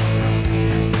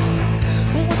name,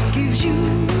 what gives you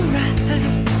the right?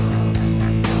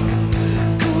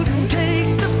 Couldn't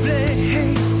take the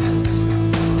place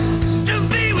to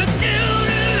be with you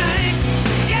tonight.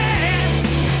 Yeah,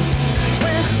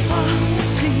 when I fall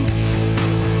asleep,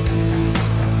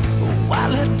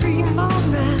 while I dream all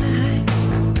night,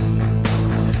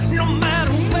 no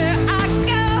matter where I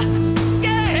go.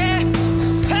 Yeah,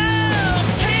 oh,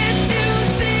 can't you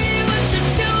see what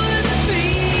you're doing to me?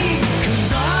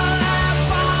 'Cause all I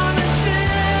wanna do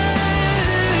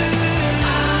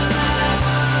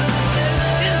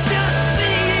is just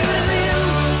be with you.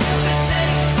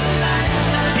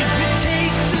 If it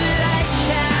takes a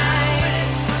lifetime,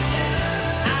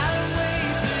 I'll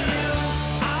wait for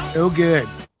you. So good.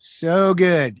 So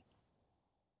good.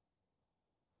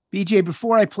 BJ,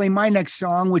 before I play my next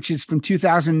song, which is from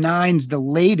 2009's The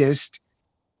Latest,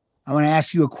 I want to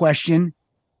ask you a question.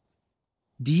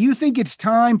 Do you think it's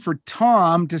time for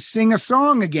Tom to sing a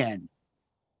song again?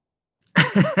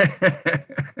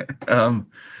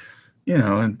 You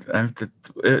know,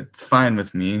 it's fine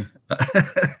with me.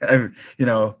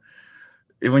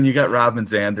 When you got Robin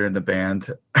Zander in the band,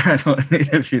 I don't need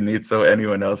if you need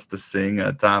anyone else to sing.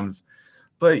 Tom's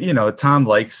but Tom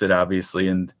likes it obviously,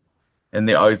 and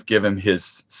they always give him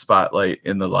his spotlight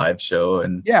in the live show.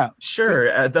 And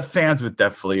sure, the fans would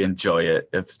definitely enjoy it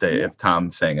if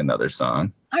Tom sang another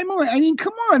song. I mean,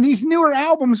 come on, these newer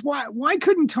albums. Why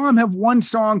couldn't Tom have one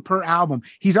song per album?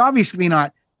 He's obviously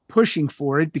not pushing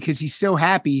for it because he's so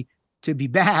happy to be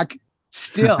back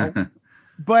still.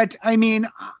 But I mean,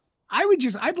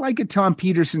 I'd like a Tom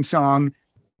Peterson song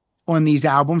on these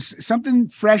albums, something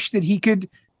fresh that he could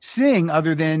sing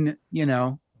other than, I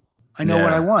Know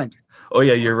What I Want. Oh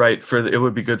yeah, you're right. It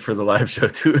would be good for the live show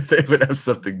too if they would have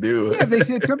something new. Yeah, if they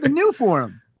said something new for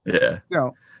him. Yeah.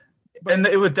 And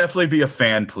it would definitely be a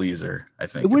fan pleaser, I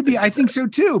think. It would be. I think so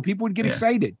too. People would get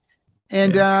excited.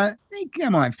 And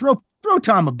come on, throw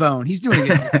Tom a bone. He's doing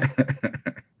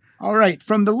it. All right.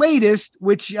 From the latest,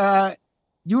 which you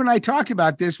and I talked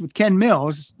about this with Ken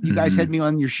Mills. You guys had me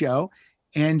on your show.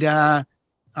 And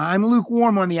I'm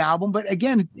lukewarm on the album, but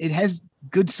again, it has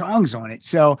good songs on it.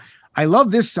 So I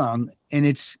love this song, and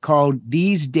it's called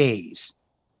These Days.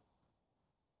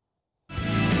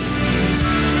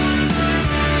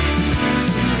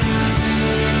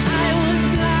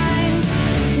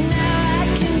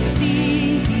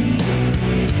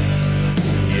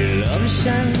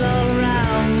 Shines all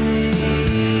around me.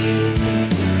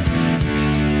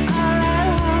 All I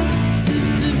want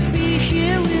is to be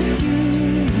here with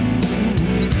you.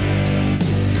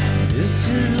 This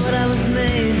is what I was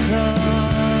made for.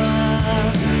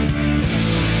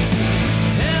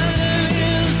 Heaven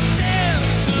is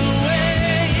steps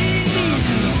away.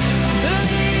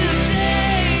 These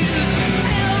days,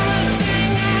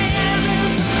 everything I am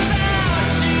is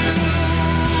about you.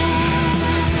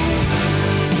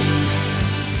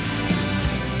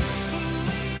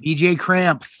 BJ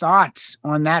Cramp, thoughts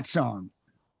on that song?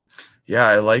 Yeah,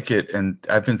 I like it. And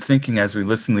I've been thinking as we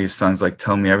listen to these songs, like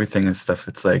Tell Me Everything and stuff,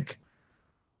 it's like,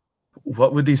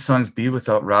 what would these songs be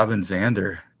without Robin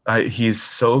Zander? He's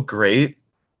so great.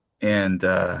 And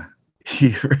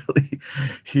he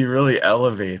really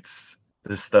elevates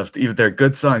this stuff. Even they're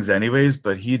good songs anyways,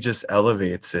 but he just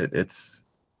elevates it.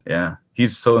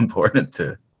 He's so important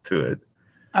to it.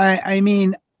 I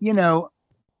mean,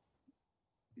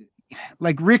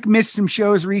 like Rick missed some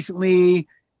shows recently,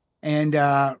 and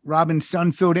Robin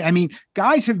Sunfield. I mean,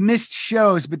 guys have missed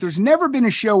shows, but there's never been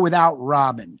a show without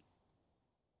Robin.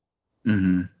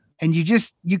 Mm-hmm. And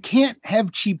you can't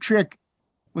have Cheap Trick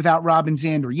without Robin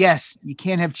Zander. Yes, you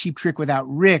can't have Cheap Trick without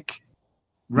Rick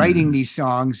writing these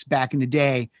songs back in the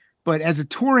day. But as a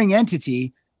touring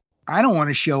entity, I don't want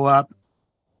to show up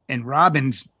and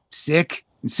Robin's sick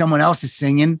and someone else is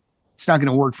singing. It's not going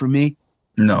to work for me.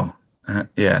 No. No,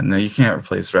 you can't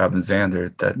replace Robin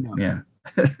Zander.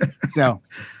 So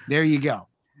there you go.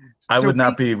 I would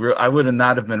not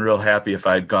have been real happy if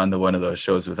I'd gone to one of those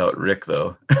shows without Rick,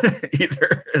 though.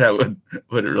 Either that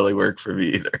wouldn't really work for me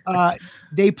either.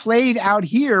 They played out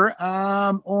here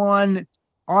on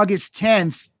August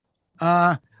 10th.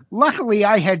 Luckily,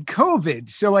 I had COVID,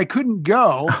 so I couldn't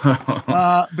go.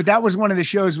 But that was one of the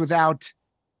shows without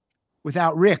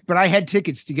Rick. But I had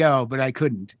tickets to go, but I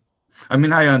couldn't. I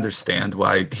mean, I understand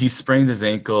why he sprained his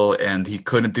ankle and he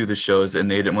couldn't do the shows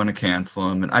and they didn't want to cancel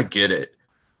him. And I get it.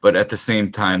 But at the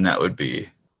same time, that would be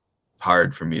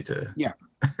hard for me to. Yeah.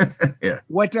 Yeah.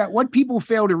 What people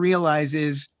fail to realize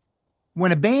is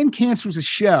when a band cancels a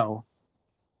show,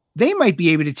 they might be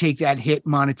able to take that hit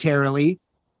monetarily,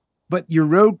 but your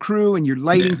road crew and your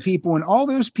lighting people and all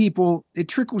those people, it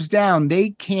trickles down.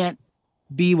 They can't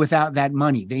be without that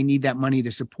money. They need that money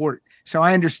to support. So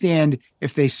I understand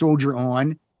if they soldier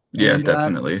on. Yeah,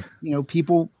 definitely.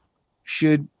 People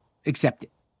should accept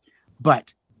it.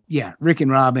 But yeah, Rick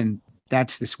and Robin,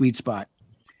 that's the sweet spot.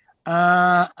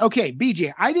 Okay,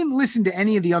 BJ, I didn't listen to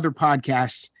any of the other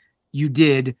podcasts you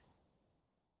did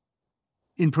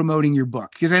in promoting your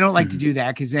book because I don't like to do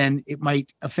that because then it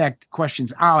might affect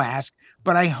questions I'll ask.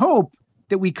 But I hope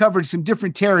that we covered some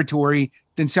different territory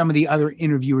than some of the other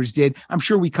interviewers did. I'm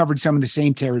sure we covered some of the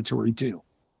same territory too.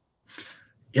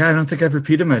 Yeah, I don't think I've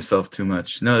repeated myself too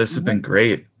much. No, this has been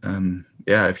great.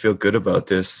 Yeah, I feel good about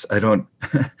this.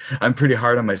 I'm pretty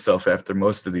hard on myself after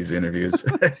most of these interviews.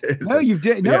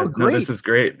 Great. No, this is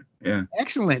great. Yeah.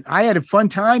 Excellent. I had a fun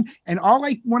time. And all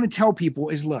I want to tell people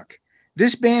is, look,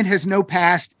 this band has no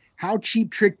past. How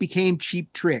Cheap Trick became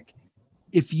Cheap Trick.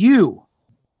 If you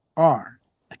are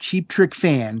a Cheap Trick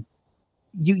fan,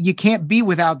 you can't be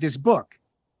without this book.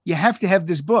 You have to have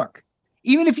this book.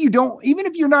 Even if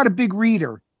you're not a big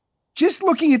reader, just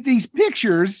looking at these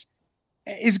pictures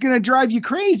is going to drive you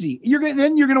crazy. You're going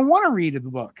to want to read the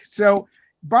book. So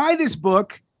buy this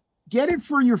book, get it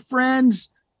for your friends.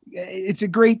 It's a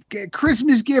great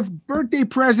Christmas gift, birthday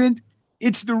present.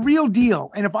 It's the real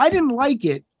deal. And if I didn't like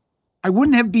it, I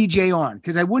wouldn't have BJ on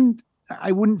because I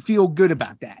wouldn't feel good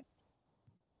about that.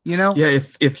 You know? Yeah,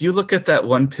 if you look at that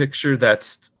one picture,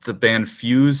 that's the band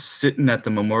Fuse sitting at the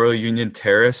Memorial Union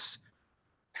Terrace.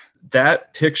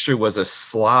 That picture was a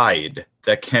slide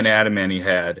that Ken Adamany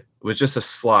had. It was just a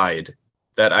slide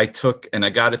that I took and I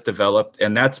got it developed.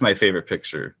 And that's my favorite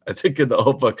picture, I think, in the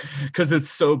whole book, because it's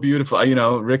so beautiful. You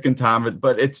know, Rick and Tom,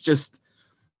 but it's just,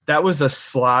 that was a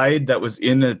slide that was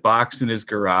in a box in his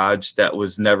garage that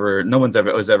was never, no one's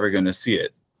ever was ever going to see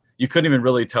it. You couldn't even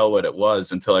really tell what it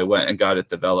was until I went and got it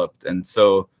developed. And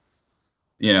so,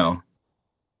 you know,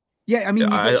 yeah, I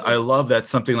mean, I love that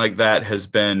something like that has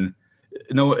been,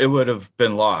 no, it would have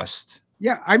been lost.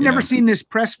 Yeah, I've never seen this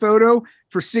press photo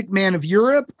for Sick Man of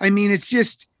Europe. I mean,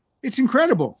 it's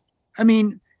incredible. I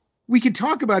mean, we could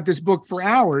talk about this book for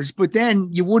hours, but then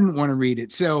you wouldn't want to read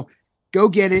it. So go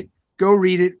get it, go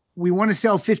read it. We want to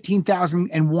sell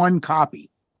 15,001 copy.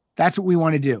 That's what we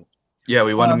want to do. Yeah,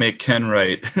 we want to make Ken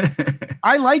right.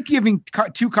 I like giving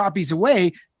 2 copies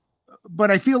away, but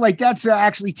I feel like that's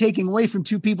actually taking away from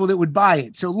 2 people that would buy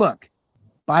it. So look,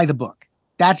 buy the book.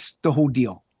 That's the whole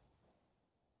deal.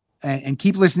 And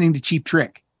keep listening to Cheap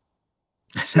Trick.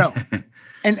 So,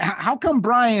 and how come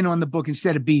Brian on the book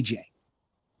instead of BJ? You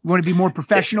want to be more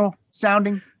professional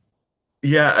sounding?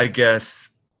 Yeah, I guess.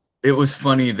 It was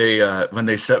funny. They when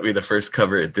they sent me the first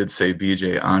cover, it did say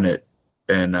BJ on it.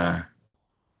 And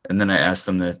then I asked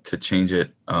them to change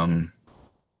it. You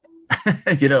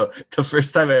know, the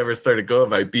first time I ever started going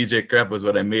by BJ Crap was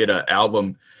when I made an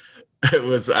album. It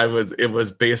was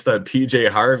based on PJ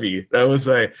Harvey. That's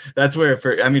where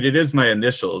it is my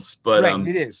initials, but right,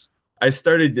 it is. I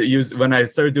started to use, when I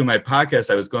started doing my podcast,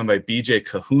 I was going by BJ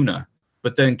Kahuna,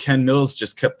 but then Ken Mills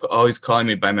just kept always calling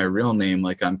me by my real name,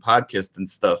 like on podcast and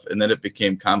stuff. And then it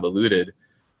became convoluted.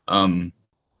 You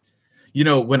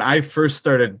know, when I first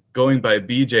started going by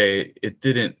BJ,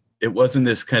 it wasn't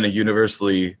this kind of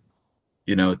universally,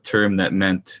 you know, term that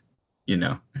meant, you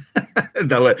know,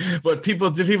 what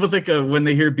people think of when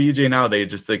they hear BJ now, they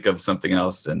just think of something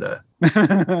else. And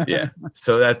yeah,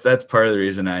 so that's part of the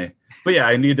reason I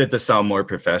needed to sound more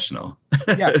professional.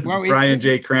 Yeah, well, Brian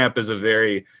J. Cramp is a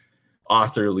very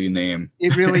authorly name.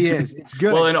 It really is. It's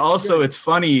good. Well, and also it's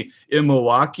funny in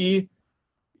Milwaukee,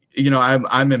 you know,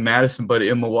 I'm in Madison, but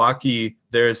in Milwaukee,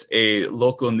 there's a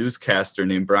local newscaster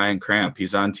named Brian Cramp.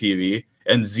 He's on TV,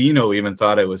 and Zeno even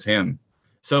thought it was him.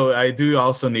 So I do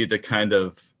also need to kind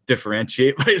of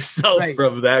differentiate myself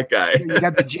from that guy. You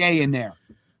got the J in there.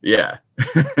 Yeah.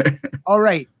 All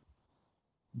right.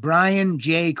 Brian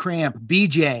J. Cramp,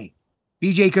 BJ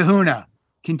Kahuna.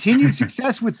 Continued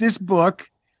success with this book.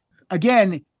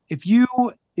 Again, if you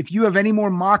have any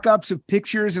more mock-ups of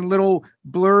pictures and little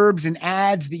blurbs and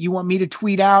ads that you want me to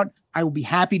tweet out, I will be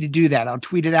happy to do that. I'll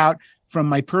tweet it out from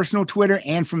my personal Twitter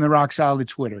and from the Rock Solid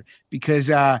Twitter,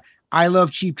 because I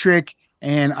love Cheap Trick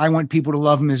and I want people to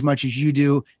love him as much as you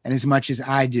do and as much as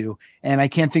I do. And I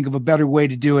can't think of a better way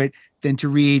to do it than to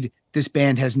read This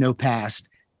Band Has No Past,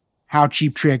 How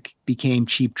Cheap Trick Became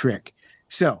Cheap Trick.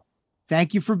 So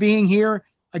thank you for being here.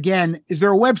 Again, is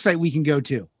there a website we can go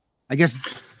to? I guess.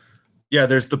 Yeah,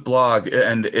 there's the blog,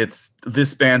 and it's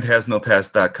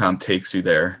thisbandhasnopast.com takes you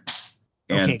there.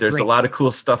 And there's a lot of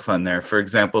cool stuff on there. For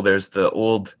example, there's the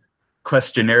old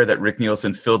questionnaire that Rick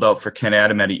Nielsen filled out for Ken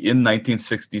Adamany in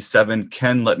 1967.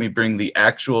 Ken let me bring the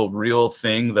actual real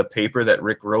thing, the paper that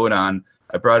Rick wrote on.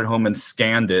 I brought it home and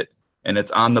scanned it, and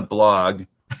it's on the blog.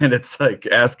 And it's like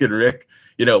asking Rick,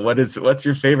 you know, what's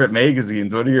your favorite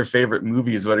magazines? What are your favorite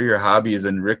movies? What are your hobbies?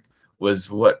 And Rick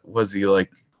what was he,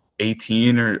 like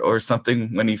 18 or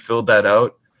something when he filled that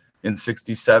out in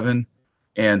 67?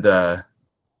 And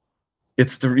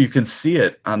you can see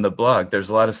it on the blog. There's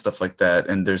a lot of stuff like that,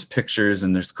 and there's pictures,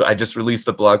 and I just released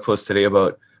a blog post today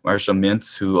about Marshall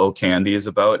Mintz, who Oh Candy is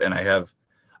about, and I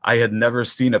had never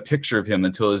seen a picture of him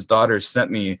until his daughter sent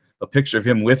me a picture of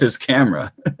him with his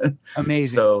camera.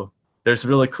 Amazing. So there's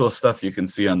really cool stuff you can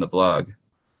see on the blog.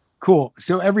 Cool.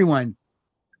 So everyone,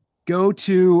 go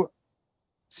to,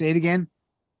 say it again.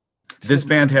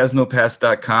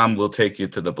 Thisbandhasnopast.com will take you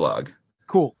to the blog.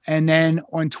 Cool. And then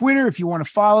on Twitter, if you want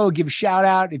to follow, give a shout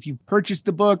out. If you purchased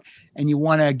the book and you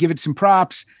want to give it some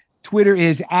props, Twitter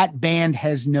is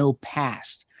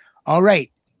 @bandhasnopast. All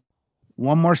right.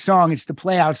 One more song. It's the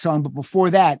play out song. But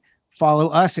before that, follow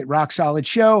us at Rock Solid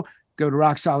Show. Go to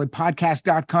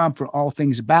rocksolidpodcast.com for all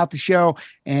things about the show.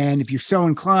 And if you're so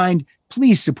inclined,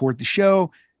 please support the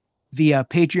show via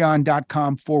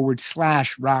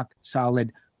patreon.com/Rock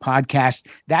Solid Podcast.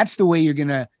 That's the way you're going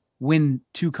to win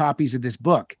 2 copies of this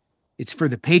book. It's for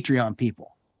the Patreon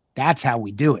people. That's how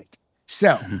we do it.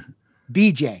 So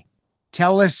BJ,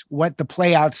 tell us what the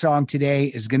play out song today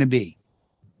is going to be.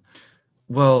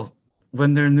 Well,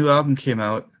 when their new album came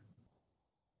out,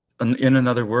 In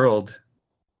Another World,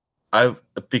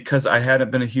 because I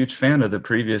hadn't been a huge fan of the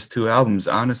previous two albums,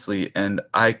 honestly, and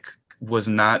I was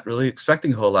not really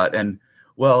expecting a whole lot. And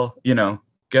well,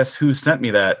 guess who sent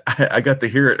me that? I got to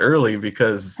hear it early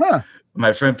because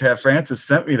my friend Pat Francis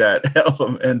sent me that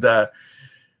album. And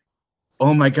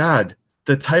oh my God,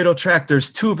 the title track,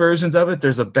 there's two versions of it.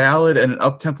 There's a ballad and an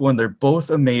up-tempo one. They're both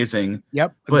amazing.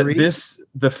 Yep. But agreed.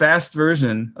 the fast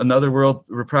version, Another World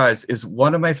Reprise, is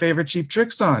one of my favorite Cheap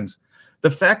Trick songs.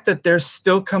 The fact that they're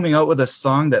still coming out with a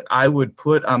song that I would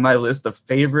put on my list of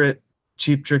favorite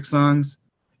Cheap Trick songs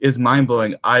is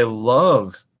mind-blowing. I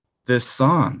love this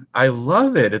song. I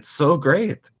love it. It's so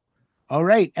great. All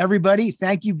right, everybody.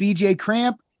 Thank you, BJ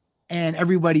Cramp. And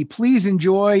everybody, please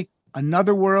enjoy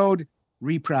Another World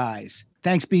Reprise.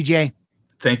 Thanks, BJ.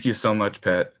 Thank you so much,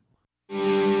 Pat.